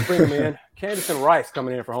bring them in. Kansas and Rice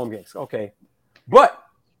coming in for home games. Okay, but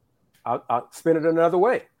I'll spin it another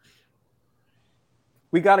way.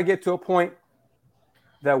 We got to get to a point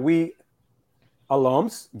that we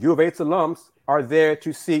alums, U of H alums, are there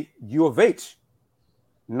to see U of H,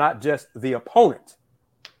 not just the opponent.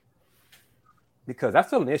 Because that's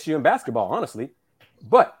still an issue in basketball, honestly.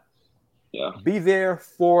 But be there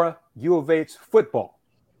for U of H football.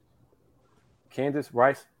 Kansas,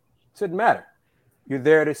 Rice, shouldn't matter. You're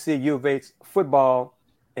there to see U of H football,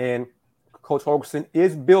 and Coach Holgerson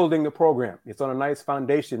is building the program. It's on a nice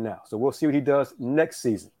foundation now. So we'll see what he does next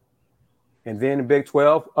season. And then in Big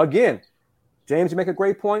 12, again, James, you make a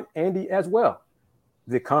great point. Andy as well.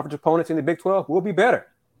 The conference opponents in the Big 12 will be better.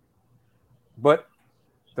 But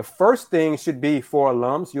the first thing should be for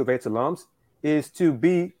alums, U of H alums, is to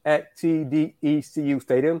be at TDECU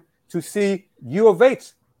Stadium to see U of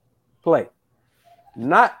H play.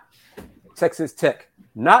 Not Texas Tech,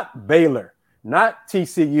 not Baylor, not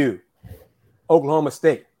TCU, Oklahoma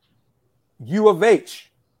State, U of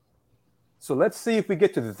H. So let's see if we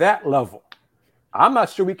get to that level. I'm not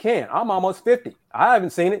sure we can. I'm almost 50. I haven't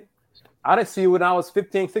seen it. I didn't see it when I was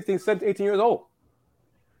 15, 16, 17, 18 years old.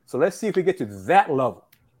 So let's see if we get to that level.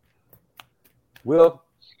 Will,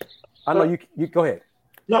 I know you go ahead.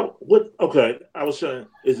 No, what? Okay, I was saying,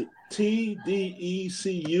 is it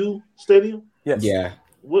TDECU Stadium? Yes. Yeah.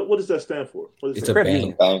 What does that stand for? What is It's that? a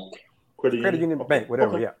Credit bank. union. Credit Union Bank,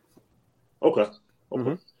 whatever. Okay. Yeah. Okay.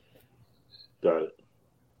 Mm-hmm. Got it.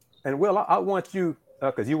 And Will, I want you,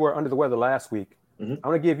 because you were under the weather last week, Mm-hmm. I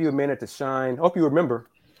want to give you a minute to shine. I hope you remember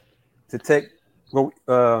to take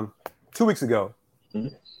 2 weeks ago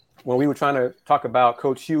when we were trying to talk about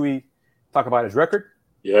Coach Huey, talk about his record.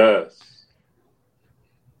 Yes.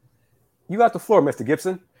 You got the floor, Mr.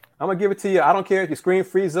 Gibson. I'm going to give it to you. I don't care if your screen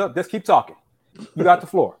freezes up. Just keep talking. You got the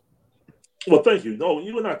floor. Well, thank you. No,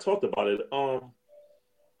 you and I talked about it. I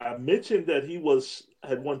mentioned that he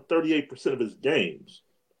had won 38% of his games.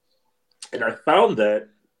 And I found that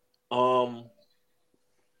on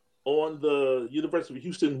the University of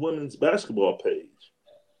Houston women's basketball page.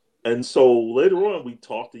 And so later on we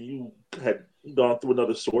talked, and you had gone through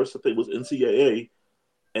another source, I think it was NCAA,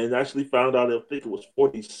 and actually found out, I think it was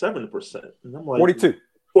 47%. And I'm like,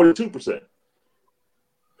 42%.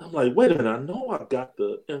 I'm like, wait a minute, I know I got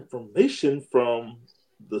the information from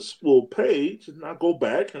the school page, and I go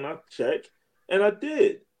back and I check, and I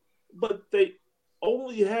did. But they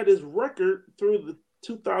only had his record through the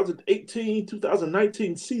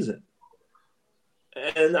 2018-2019 season.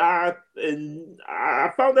 And I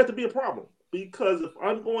found that to be a problem, because if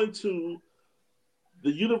I'm going to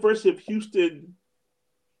the University of Houston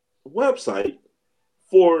website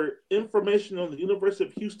for information on the University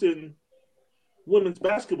of Houston women's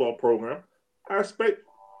basketball program, I expect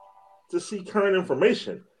to see current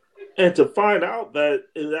information. And to find out that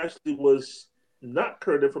it actually was not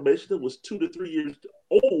current information, it was 2 to 3 years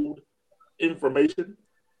old information,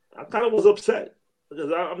 I kind of was upset,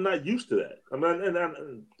 because I'm not used to that.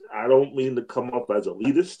 I don't mean to come off as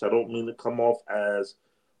elitist. I don't mean to come off as,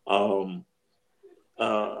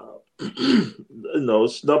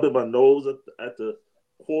 snubbing my nose at the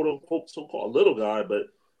quote unquote so-called little guy. But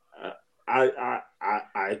I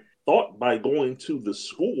thought by going to the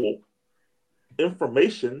school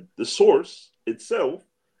information, the source itself,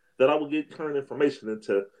 that I would get current information, and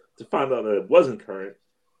to find out that it wasn't current,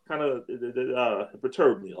 kind of it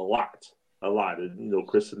perturbed me a lot. And,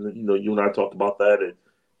 Chris, and you and I talked about that, and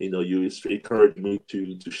you encouraged me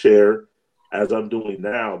to share, as I'm doing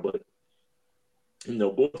now. But going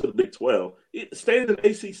to the Big 12, staying in the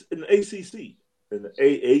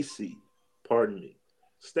AAC, pardon me,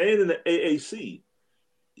 staying in the AAC,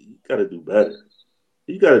 you got to do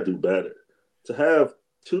better. To have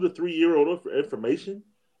 2 to 3 year old information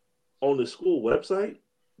on the school website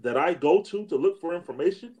that I go to look for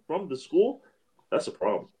information from the school, that's a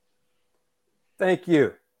problem. Thank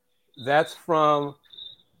you. That's from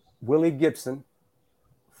Willy Gibson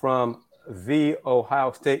from The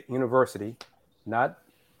Ohio State University, not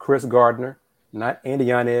Kris Gardner, not Andy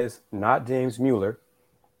Yanez, not James Mueller.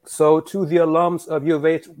 So to the alums of U of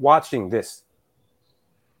H watching this,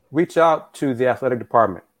 reach out to the athletic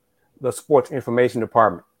department, the sports information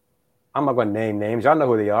department. I'm not going to name names. Y'all know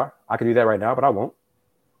who they are. I can do that right now, but I won't.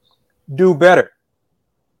 Do better.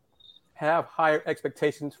 Have higher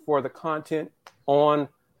expectations for the content on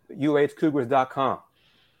uhcougars.com.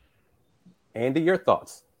 Andy, your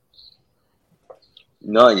thoughts?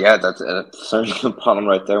 No, yeah, that's certainly a problem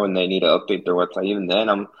right there when they need to update their website. Even then,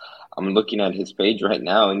 I'm looking at his page right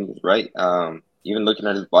now, and he's right. Even looking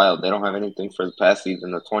at his bio, they don't have anything for the past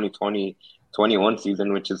season, the 2020-21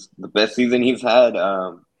 season, which is the best season he's had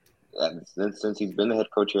since he's been the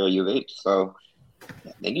head coach here at U of H. So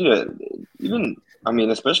they need to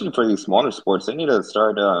especially for these smaller sports, they need to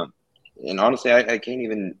start. And honestly, I can't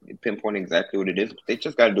even pinpoint exactly what it is, but they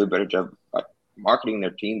just got to do a better job marketing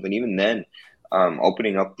their teams, and even then,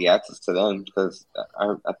 opening up the access to them, because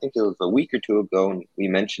I think it was a week or two ago, and we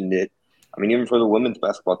mentioned it. Even for the women's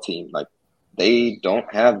basketball team, like, they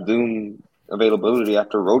don't have Zoom availability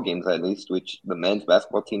after road games, at least, which the men's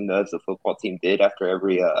basketball team does. The football team did after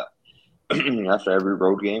every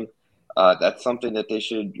road game. That's something that they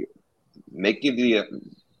should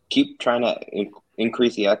keep trying to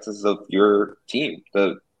increase the access of your team.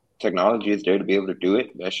 The technology is there to be able to do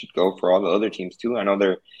it. That should go for all the other teams too. I know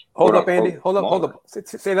they're Hold up, Andy. Hold up.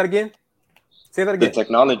 Say that again. The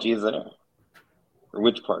technology is there. For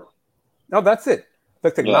which part? No, that's it.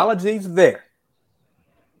 The technology is there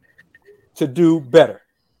to do better.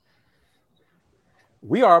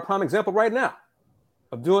 We are a prime example right now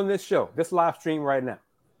of doing this show, this live stream right now.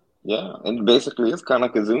 Yeah, and basically it's kind of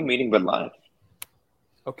like a Zoom meeting, but live.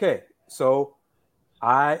 Okay, so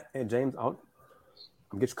I and James, I'm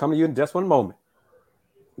coming to you in just one moment.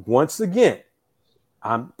 Once again,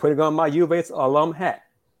 I'm putting on my U of H alum hat.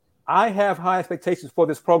 I have high expectations for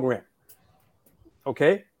this program.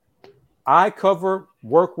 Okay? I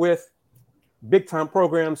work with big-time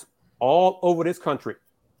programs all over this country.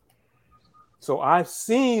 So I've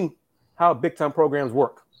seen how big-time programs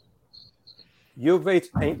work. U of H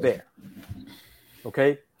ain't there.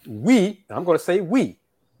 Okay? I'm going to say we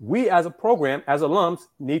as a program, as alums,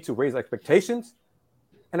 need to raise expectations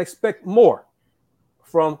and expect more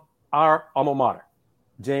from our alma mater.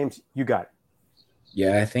 James, you got it.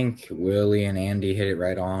 Yeah, I think Willie and Andy hit it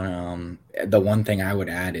right on. The one thing I would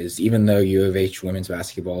add is even though U of H women's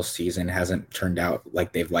basketball season hasn't turned out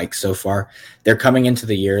like they've liked so far, they're coming into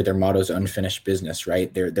the year. Their motto is unfinished business,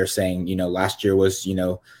 right? They're saying, last year was,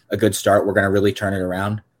 a good start. We're going to really turn it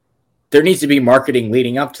around. There needs to be marketing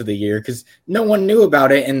leading up to the year because no one knew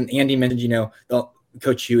about it. And Andy mentioned,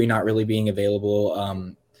 Coach Huey not really being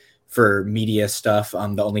available for media stuff.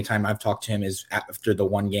 The only time I've talked to him is after the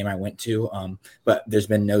one game I went to. But there's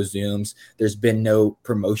been no Zooms. There's been no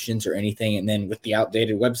promotions or anything. And then with the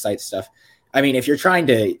outdated website stuff, I mean, if you're trying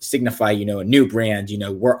to signify, a new brand,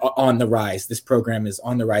 we're on the rise. This program is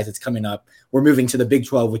on the rise. It's coming up. We're moving to the Big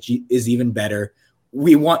 12, which is even better.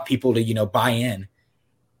 We want people to, buy in.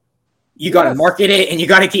 You got to market it and you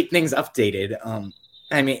got to keep things updated.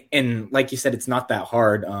 I mean, and like you said, it's not that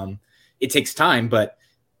hard. It takes time, but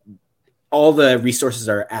all the resources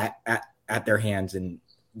are at their hands and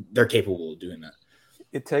they're capable of doing that.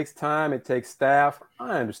 It takes time. It takes staff.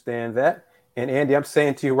 I understand that. And Andy, I'm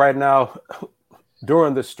saying to you right now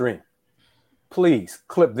during the stream, please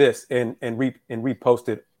clip this and repost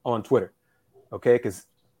it on Twitter. Okay. Cause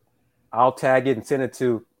I'll tag it and send it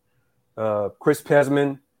to Chris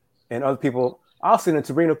Pesman and other people. I'll send it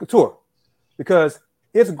to Reno Couture because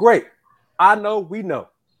it's great. We know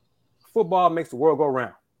football makes the world go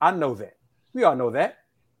round. I know that. We all know that.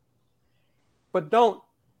 But don't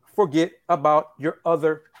forget about your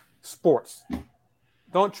other sports.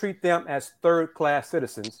 Don't treat them as third-class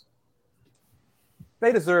citizens.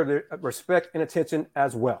 They deserve their respect and attention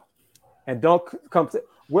as well. And don't come to,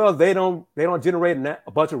 they don't generate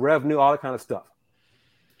a bunch of revenue, all that kind of stuff.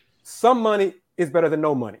 Some money is better than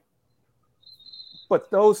no money.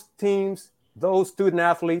 But those teams, those student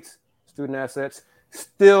athletes, student assets,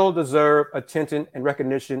 still deserve attention and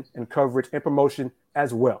recognition and coverage and promotion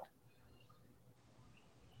as well.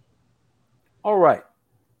 All right.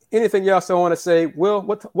 Anything else I want to say? Will,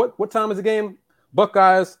 what time is the game?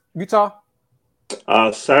 Buckeyes, Utah?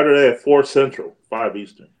 Saturday at 4 Central, 5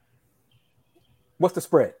 Eastern. What's the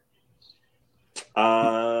spread?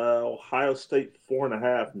 Ohio State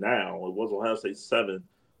 4.5 now. It was Ohio State 7,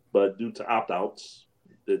 but due to opt-outs,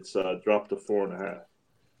 it's dropped to 4.5.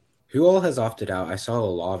 Who all has opted out? I saw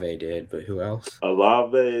Olave did, but who else?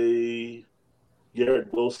 Olave,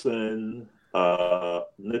 Garrett Wilson,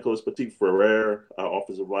 Nicholas Petit-Ferrer,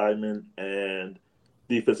 offensive lineman, and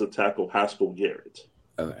defensive tackle Haskell Garrett.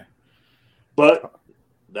 Okay. But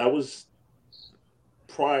that was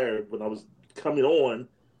prior when I was coming on.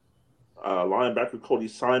 Linebacker Cody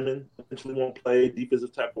Simon potentially won't play.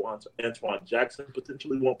 Defensive tackle Antoine Jackson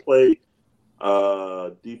potentially won't play.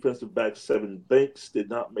 Defensive back Seven Banks did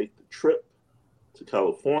not make the trip to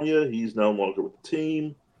California. He's no longer with the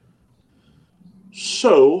team.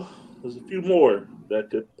 So there's a few more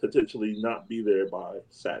that could potentially not be there by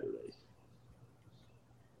Saturday.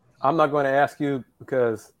 I'm not going to ask you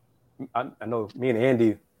because I know me and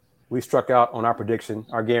Andy, we struck out on our prediction,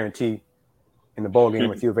 our guarantee in the bowl game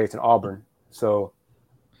with U of H and Auburn. So,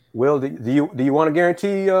 Will, do you want to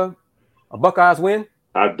guarantee a Buckeyes win?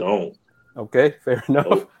 I don't. Okay, fair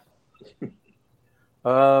enough.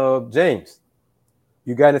 James,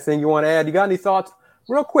 you got anything you want to add? You got any thoughts?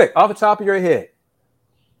 Real quick, off the top of your head.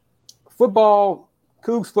 Football,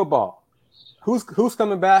 Cougs football. Who's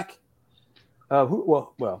coming back?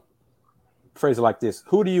 Well, phrase it like this.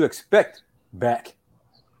 Who do you expect back?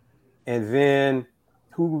 And then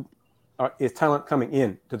who is talent coming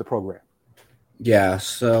in to the program? Yeah,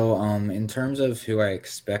 so in terms of who I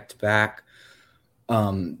expect back,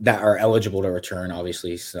 that are eligible to return.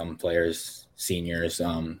 Obviously, some players, seniors,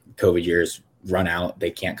 COVID years run out.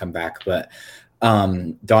 They can't come back. But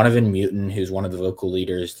Donovan Mutin, who's one of the local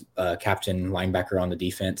leaders, captain linebacker on the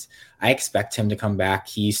defense, I expect him to come back.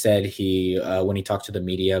 He said when he talked to the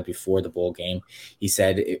media before the bowl game, he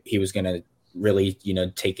said he was going to really,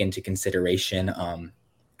 take into consideration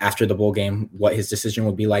after the bowl game what his decision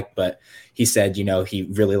would be like. But he said, he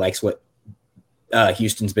really likes what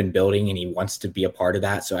Houston's been building and he wants to be a part of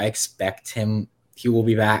that. So I expect he will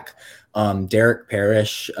be back. Derek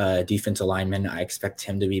Parrish, defensive lineman, I expect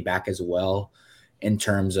him to be back as well in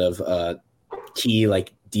terms of key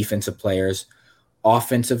defensive players.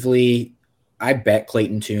 Offensively, I bet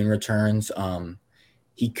Clayton Tune returns.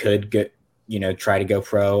 He could get, try to go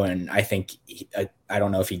pro. And I think, I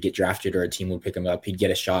don't know if he'd get drafted or a team would pick him up. He'd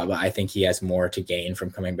get a shot, but I think he has more to gain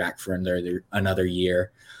from coming back for another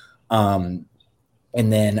year.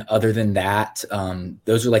 And then other than that,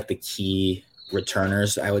 those are the key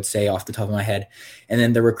returners, I would say, off the top of my head. And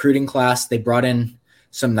then the recruiting class, they brought in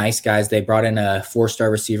some nice guys. They brought in a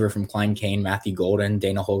 4-star receiver from Klein Kane, Matthew Golden.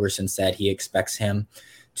 Dana Holgerson said he expects him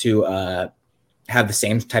to have the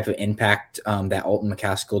same type of impact that Alton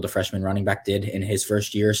McCaskill, the freshman running back, did in his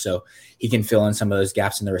first year. So he can fill in some of those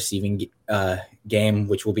gaps in the receiving game,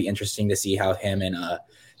 which will be interesting to see how him and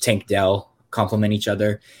Tank Dell complement each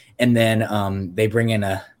other. And then they bring in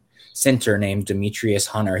a center named Demetrius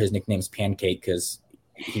Hunter. His nickname's Pancake because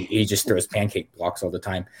he just throws pancake blocks all the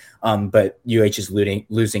time. But UH is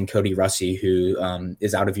losing Cody Russey, who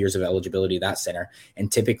is out of years of eligibility, that center.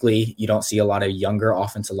 And typically you don't see a lot of younger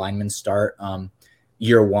offensive linemen start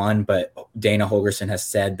year one, but Dana Holgerson has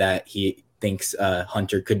said that he thinks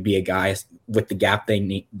Hunter could be a guy with the gap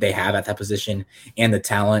they have at that position and the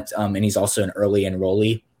talent. And he's also an early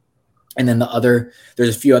enrollee. And then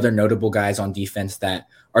there's a few other notable guys on defense that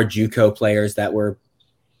are JUCO players that were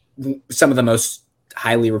some of the most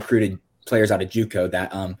highly recruited players out of JUCO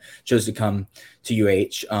that chose to come to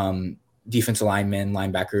UH, defensive linemen,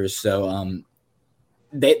 linebackers. So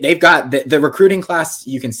they've got the recruiting class.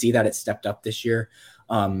 You can see that it's stepped up this year.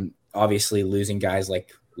 Obviously losing guys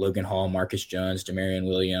like Logan Hall, Marcus Jones, Demarion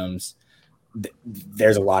Williams.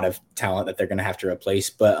 There's a lot of talent that they're going to have to replace.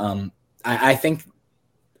 But I think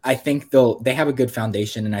they have a good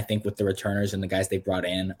foundation, and I think with the returners and the guys they brought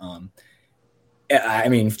in, I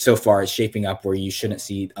mean, so far it's shaping up where you shouldn't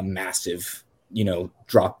see a massive,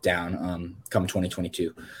 drop down come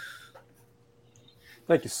 2022.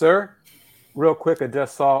 Thank you, sir. Real quick, I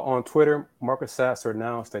just saw on Twitter, Marcus Sasser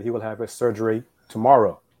announced that he will have his surgery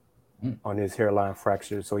tomorrow on his hairline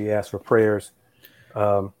fracture. So he asked for prayers,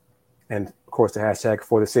 and of course the hashtag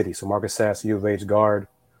for the city. So Marcus Sasser, U of H guard,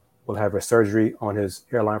 will have a surgery on his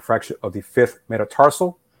hairline fracture of the 5th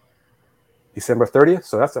metatarsal, December 30th.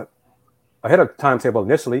 So that's ahead of timetable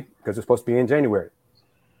initially because it's supposed to be in January.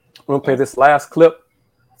 I'm going to play this last clip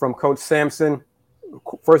from Coach Sampson.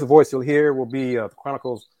 First voice you'll hear will be the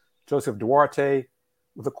Chronicles' Joseph Duarte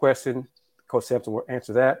with a question. Coach Sampson will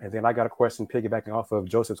answer that. And then I got a question piggybacking off of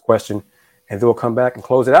Joseph's question. And then we'll come back and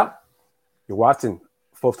close it out. You're watching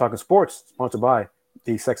Folks Talking Sports, sponsored by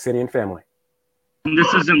the Saxenian family.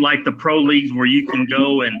 This isn't like the pro leagues where you can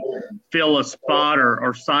go and fill a spot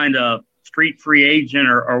or sign a street free agent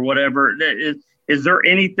or whatever. Is there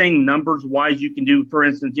anything numbers wise you can do? For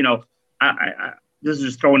instance, I this is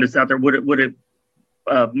just throwing this out there. Would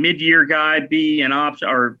a mid-year guy be an option,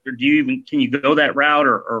 or can you go that route,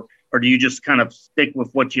 or do you just kind of stick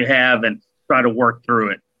with what you have and try to work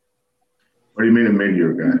through it? What do you mean a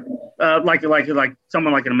mid-year guy? Like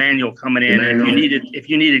someone like an Emmanuel coming in. If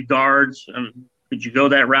you needed guards, could you go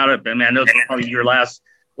that route? I mean, I know it's probably your last.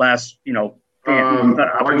 I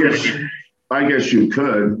guess you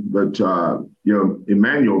could, but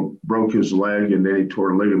Emmanuel broke his leg and then he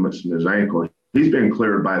tore ligaments in his ankle. He's been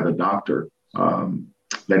cleared by the doctor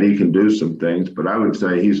that he can do some things, but I would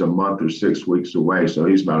say he's a month or 6 weeks away, so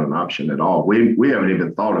he's not an option at all. We haven't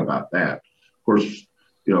even thought about that. Of course,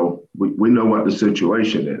 we know what the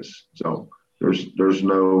situation is, so there's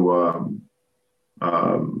no.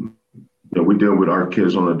 We deal with our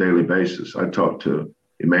kids on a daily basis. I talk to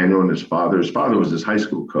Emmanuel and his father. His father was his high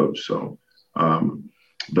school coach. So,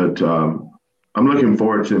 but I'm looking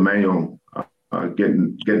forward to Emmanuel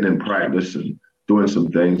getting in practice and doing some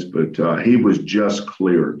things. But he was just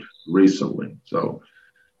cleared recently. So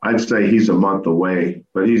I'd say he's a month away.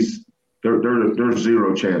 But there's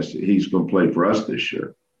zero chance that he's going to play for us this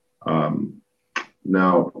year.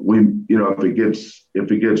 Now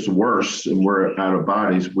if it gets worse and we're out of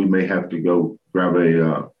bodies, we may have to go grab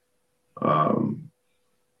a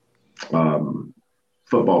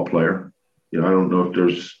football player. I don't know if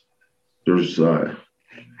there's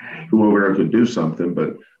who over there could do something,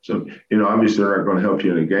 but so obviously they're not going to help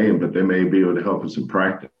you in a game, but they may be able to help us in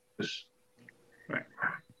practice. Right.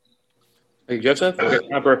 Thank you, Joseph. We've got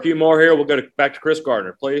time for a few more here. We'll go back to Kris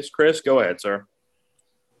Gardner, please. Kris, go ahead, sir.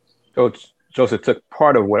 Coach Joseph took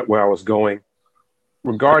part of where I was going.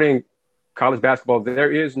 Regarding college basketball,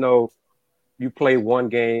 there is no you play one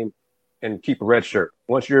game and keep a red shirt.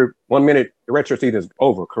 Once you're 1 minute, the red shirt season is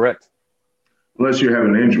over, correct? Unless you have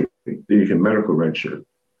an injury, then you can medical red shirt.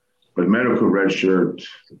 But medical red shirt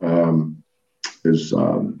is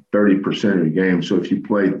 30% of your game. So if you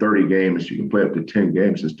play 30 games, you can play up to 10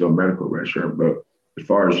 games and still medical red shirt. But as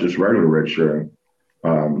far as just regular red shirt,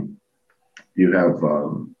 you have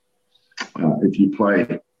if you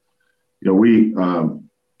play,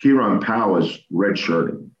 Kieran Powell is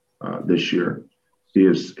redshirting this year. He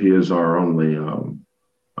is our only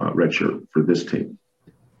redshirt for this team.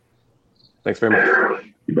 Thanks very much.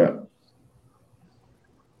 You bet.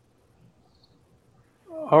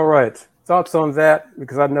 All right. Thoughts on that?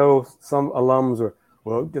 Because I know some alums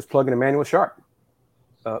Well, just plug in Emmanuel Sharp.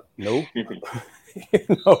 No.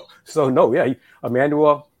 No. So, no, yeah.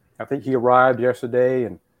 Emmanuel, I think he arrived yesterday,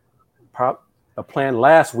 and a plan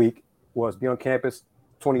last week was be on campus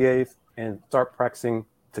 28th and start practicing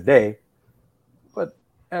today. But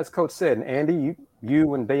as Coach said, and Andy,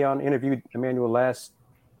 you and Dayon interviewed Emmanuel last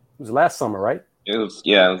summer, right? It was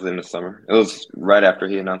in the summer. It was right after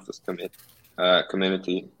he announced his commitment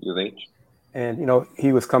to U of H. And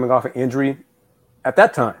he was coming off an injury at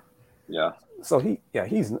that time. Yeah. So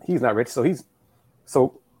he's not ready.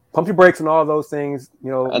 So pump your brakes and all those things.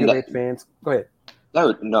 U of H fans, go ahead. That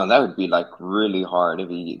would be like really hard if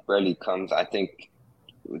he barely comes. I think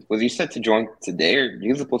was he set to join today, or he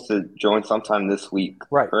was supposed to join sometime this week?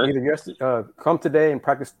 Right. Correct? Either come today and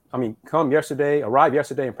practice. Come yesterday, arrive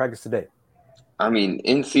yesterday and practice today.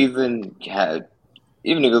 In season,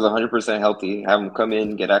 even if he was 100% healthy, have him come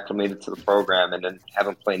in, get acclimated to the program, and then have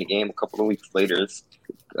him play in a game a couple of weeks later is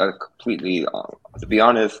completely, to be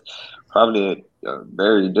honest, probably a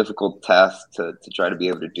very difficult task to try to be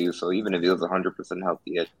able to do. So even if he was 100%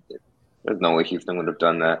 healthy, there's no way Houston would have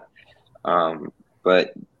done that.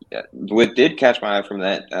 But what did catch my eye from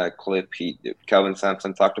that clip, Kelvin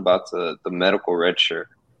Sampson talked about the medical red shirt.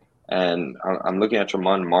 And I'm looking at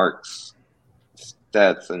Tremont Mark's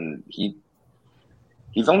stats, and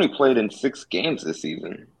he's only played in 6 games this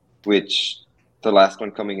season, which the last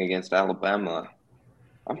one coming against Alabama.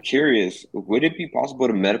 I'm curious, would it be possible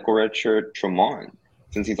to medical redshirt Tremont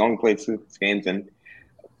since he's only played 6 games? And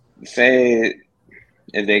say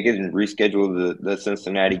if they get reschedule the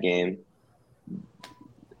Cincinnati game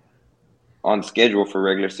on schedule for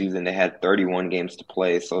regular season, they had 31 games to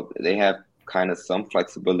play, so they have kind of some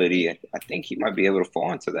flexibility. I think he might be able to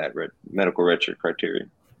fall into that medical redshirt criteria.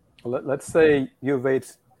 Well, let's say U of H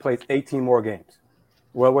plays 18 more games.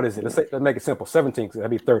 Well, what is it? Let's make it simple. 17, because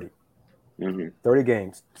that'd be 30. Mm-hmm. 30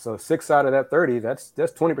 games. So 6 out of that 30, that's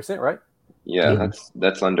 20%, right? Yeah, mm-hmm.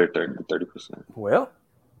 that's under 30%. Well,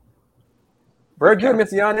 very good,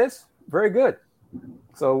 Mr. Yanez. Very good.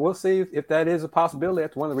 So we'll see if that is a possibility.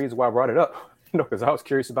 That's one of the reasons why I brought it up, because I was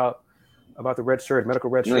curious about the red shirt, medical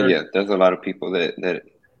red shirt. Yeah, there's a lot of people that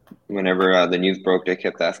whenever the news broke, they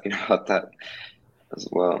kept asking about that as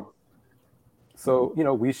well. So,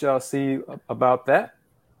 we shall see about that.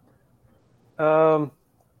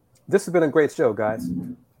 This has been a great show, guys.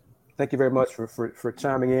 Thank you very much for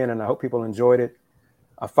chiming in, and I hope people enjoyed it.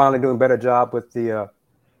 I'm finally doing a better job with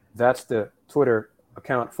that's the Twitter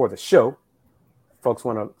account for the show. Folks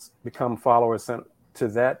want to become followers to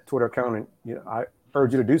that Twitter account, and I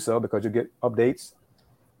urge you to do so, because you get updates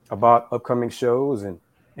about upcoming shows and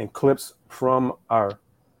clips from our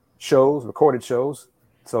shows, recorded shows.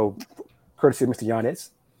 So, courtesy of Mr.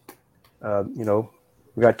 Yanez.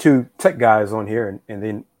 We got 2 tech guys on here, and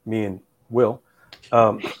then me and Will.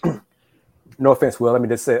 No offense, Will. Let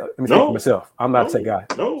me speak for myself. I'm not a tech guy.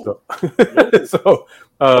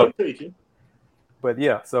 But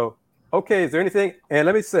yeah. So, okay. Is there anything? And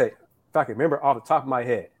let me say, if I can remember off the top of my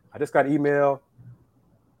head, I just got an email.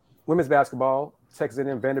 Women's basketball, Texas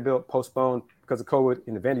A&M Vanderbilt postponed because of COVID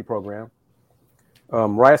in the Vandy program.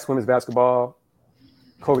 Rice women's basketball,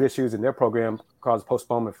 COVID issues in their program caused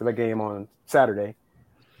postponement for their game on Saturday.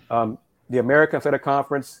 The American Athletic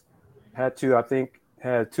Conference had 2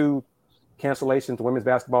 cancellations to women's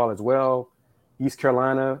basketball as well. East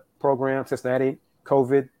Carolina program, Cincinnati,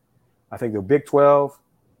 COVID. I think the Big 12.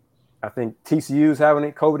 I think TCU's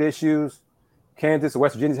having COVID issues. Kansas and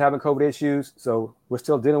West Virginia's having COVID issues. So we're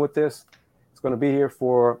still dealing with this. It's going to be here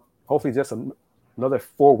for hopefully just another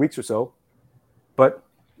 4 weeks or so. But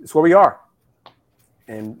it's where we are.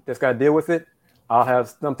 And just got to deal with it. I'll have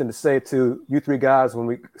something to say to you 3 guys when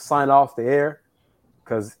we sign off the air,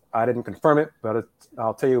 because I didn't confirm it, but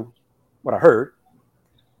I'll tell you what I heard.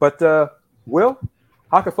 But Will,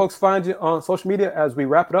 how can folks find you on social media as we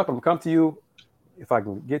wrap it up? I'm going to come to you, if I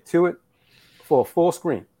can get to it, for a full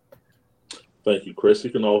screen. Thank you, Kris. You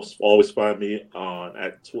can always find me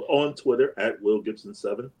on Twitter at Will Gibson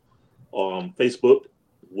 7, Facebook,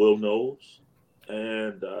 Will Knows,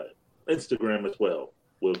 and Instagram as well,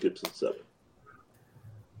 Will Gibson 7.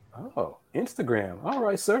 Oh, Instagram. All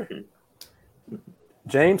right, sir.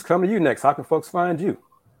 James, come to you next. How can folks find you?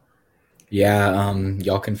 Yeah,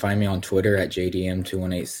 y'all can find me on Twitter at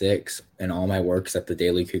JDM2186, and all my work's at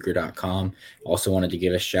thedailycougar.com. Also wanted to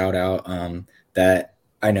give a shout out that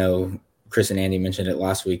I know Kris and Andy mentioned it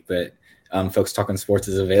last week, but Folks Talking Sports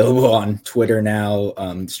is available on Twitter now,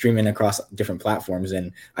 streaming across different platforms,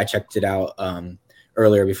 and I checked it out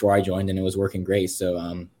earlier before I joined, and it was working great.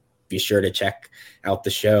 So be sure to check out the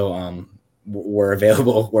show. We're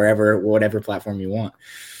available whatever platform you want.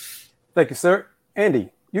 Thank you, sir. Andy,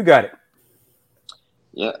 you got it.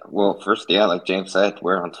 Yeah, well, first, like James said,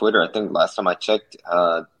 we're on Twitter. I think last time I checked,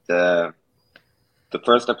 the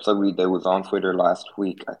first episode we did was on Twitter last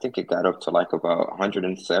week. I think it got up to like about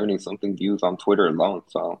 170 something views on Twitter alone.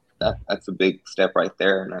 So that's a big step right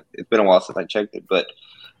there. And it's been a while since I checked it, but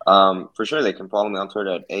for sure they can follow me on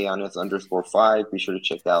Twitter at @Yanez_5. Be sure to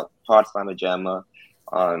check out Pod Slamma Jamma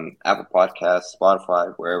on Apple Podcasts,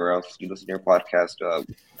 Spotify, wherever else you listen to your podcast.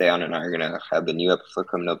 Dayon and I are gonna have the new episode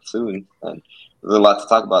coming up soon, and there's a lot to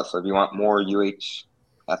talk about. So if you want more UH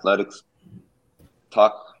athletics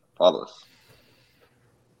talk, follow us.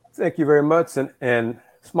 Thank you very much. And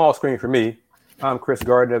small screen for me. I'm Kris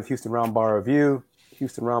Gardner of Houston Roundball Review,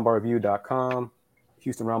 HoustonRoundballReview.com,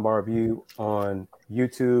 Houston Roundball Review on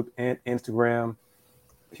YouTube and Instagram.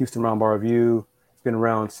 Houston Roundball Review has been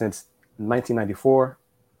around since 1994,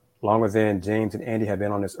 longer than James and Andy have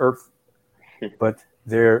been on this earth. But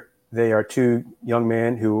they are two young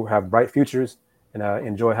men who have bright futures, and I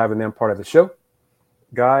enjoy having them part of the show.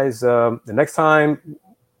 Guys, the next time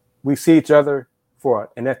we see each other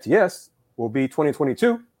for an FTS will be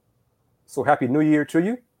 2022. So happy New Year to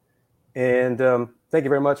you. And thank you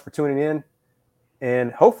very much for tuning in.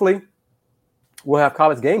 And hopefully we'll have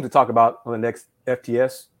college games to talk about on the next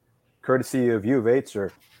FTS, courtesy of U of H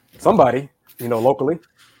or somebody, locally.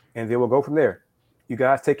 And then we'll go from there. You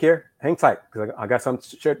guys take care. Hang tight, because I got something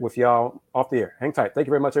to share with y'all off the air. Hang tight. Thank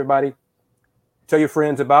you very much, everybody. Tell your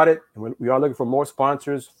friends about it. And we are looking for more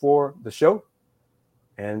sponsors for the show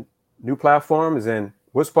and new platforms. And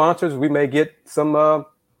with sponsors, we may get some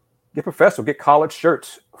get college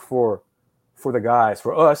shirts for the guys,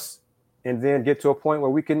 for us, and then get to a point where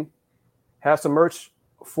we can have some merch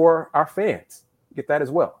for our fans. Get that as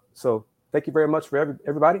well. So thank you very much for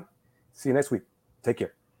everybody. See you next week. Take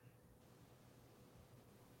care.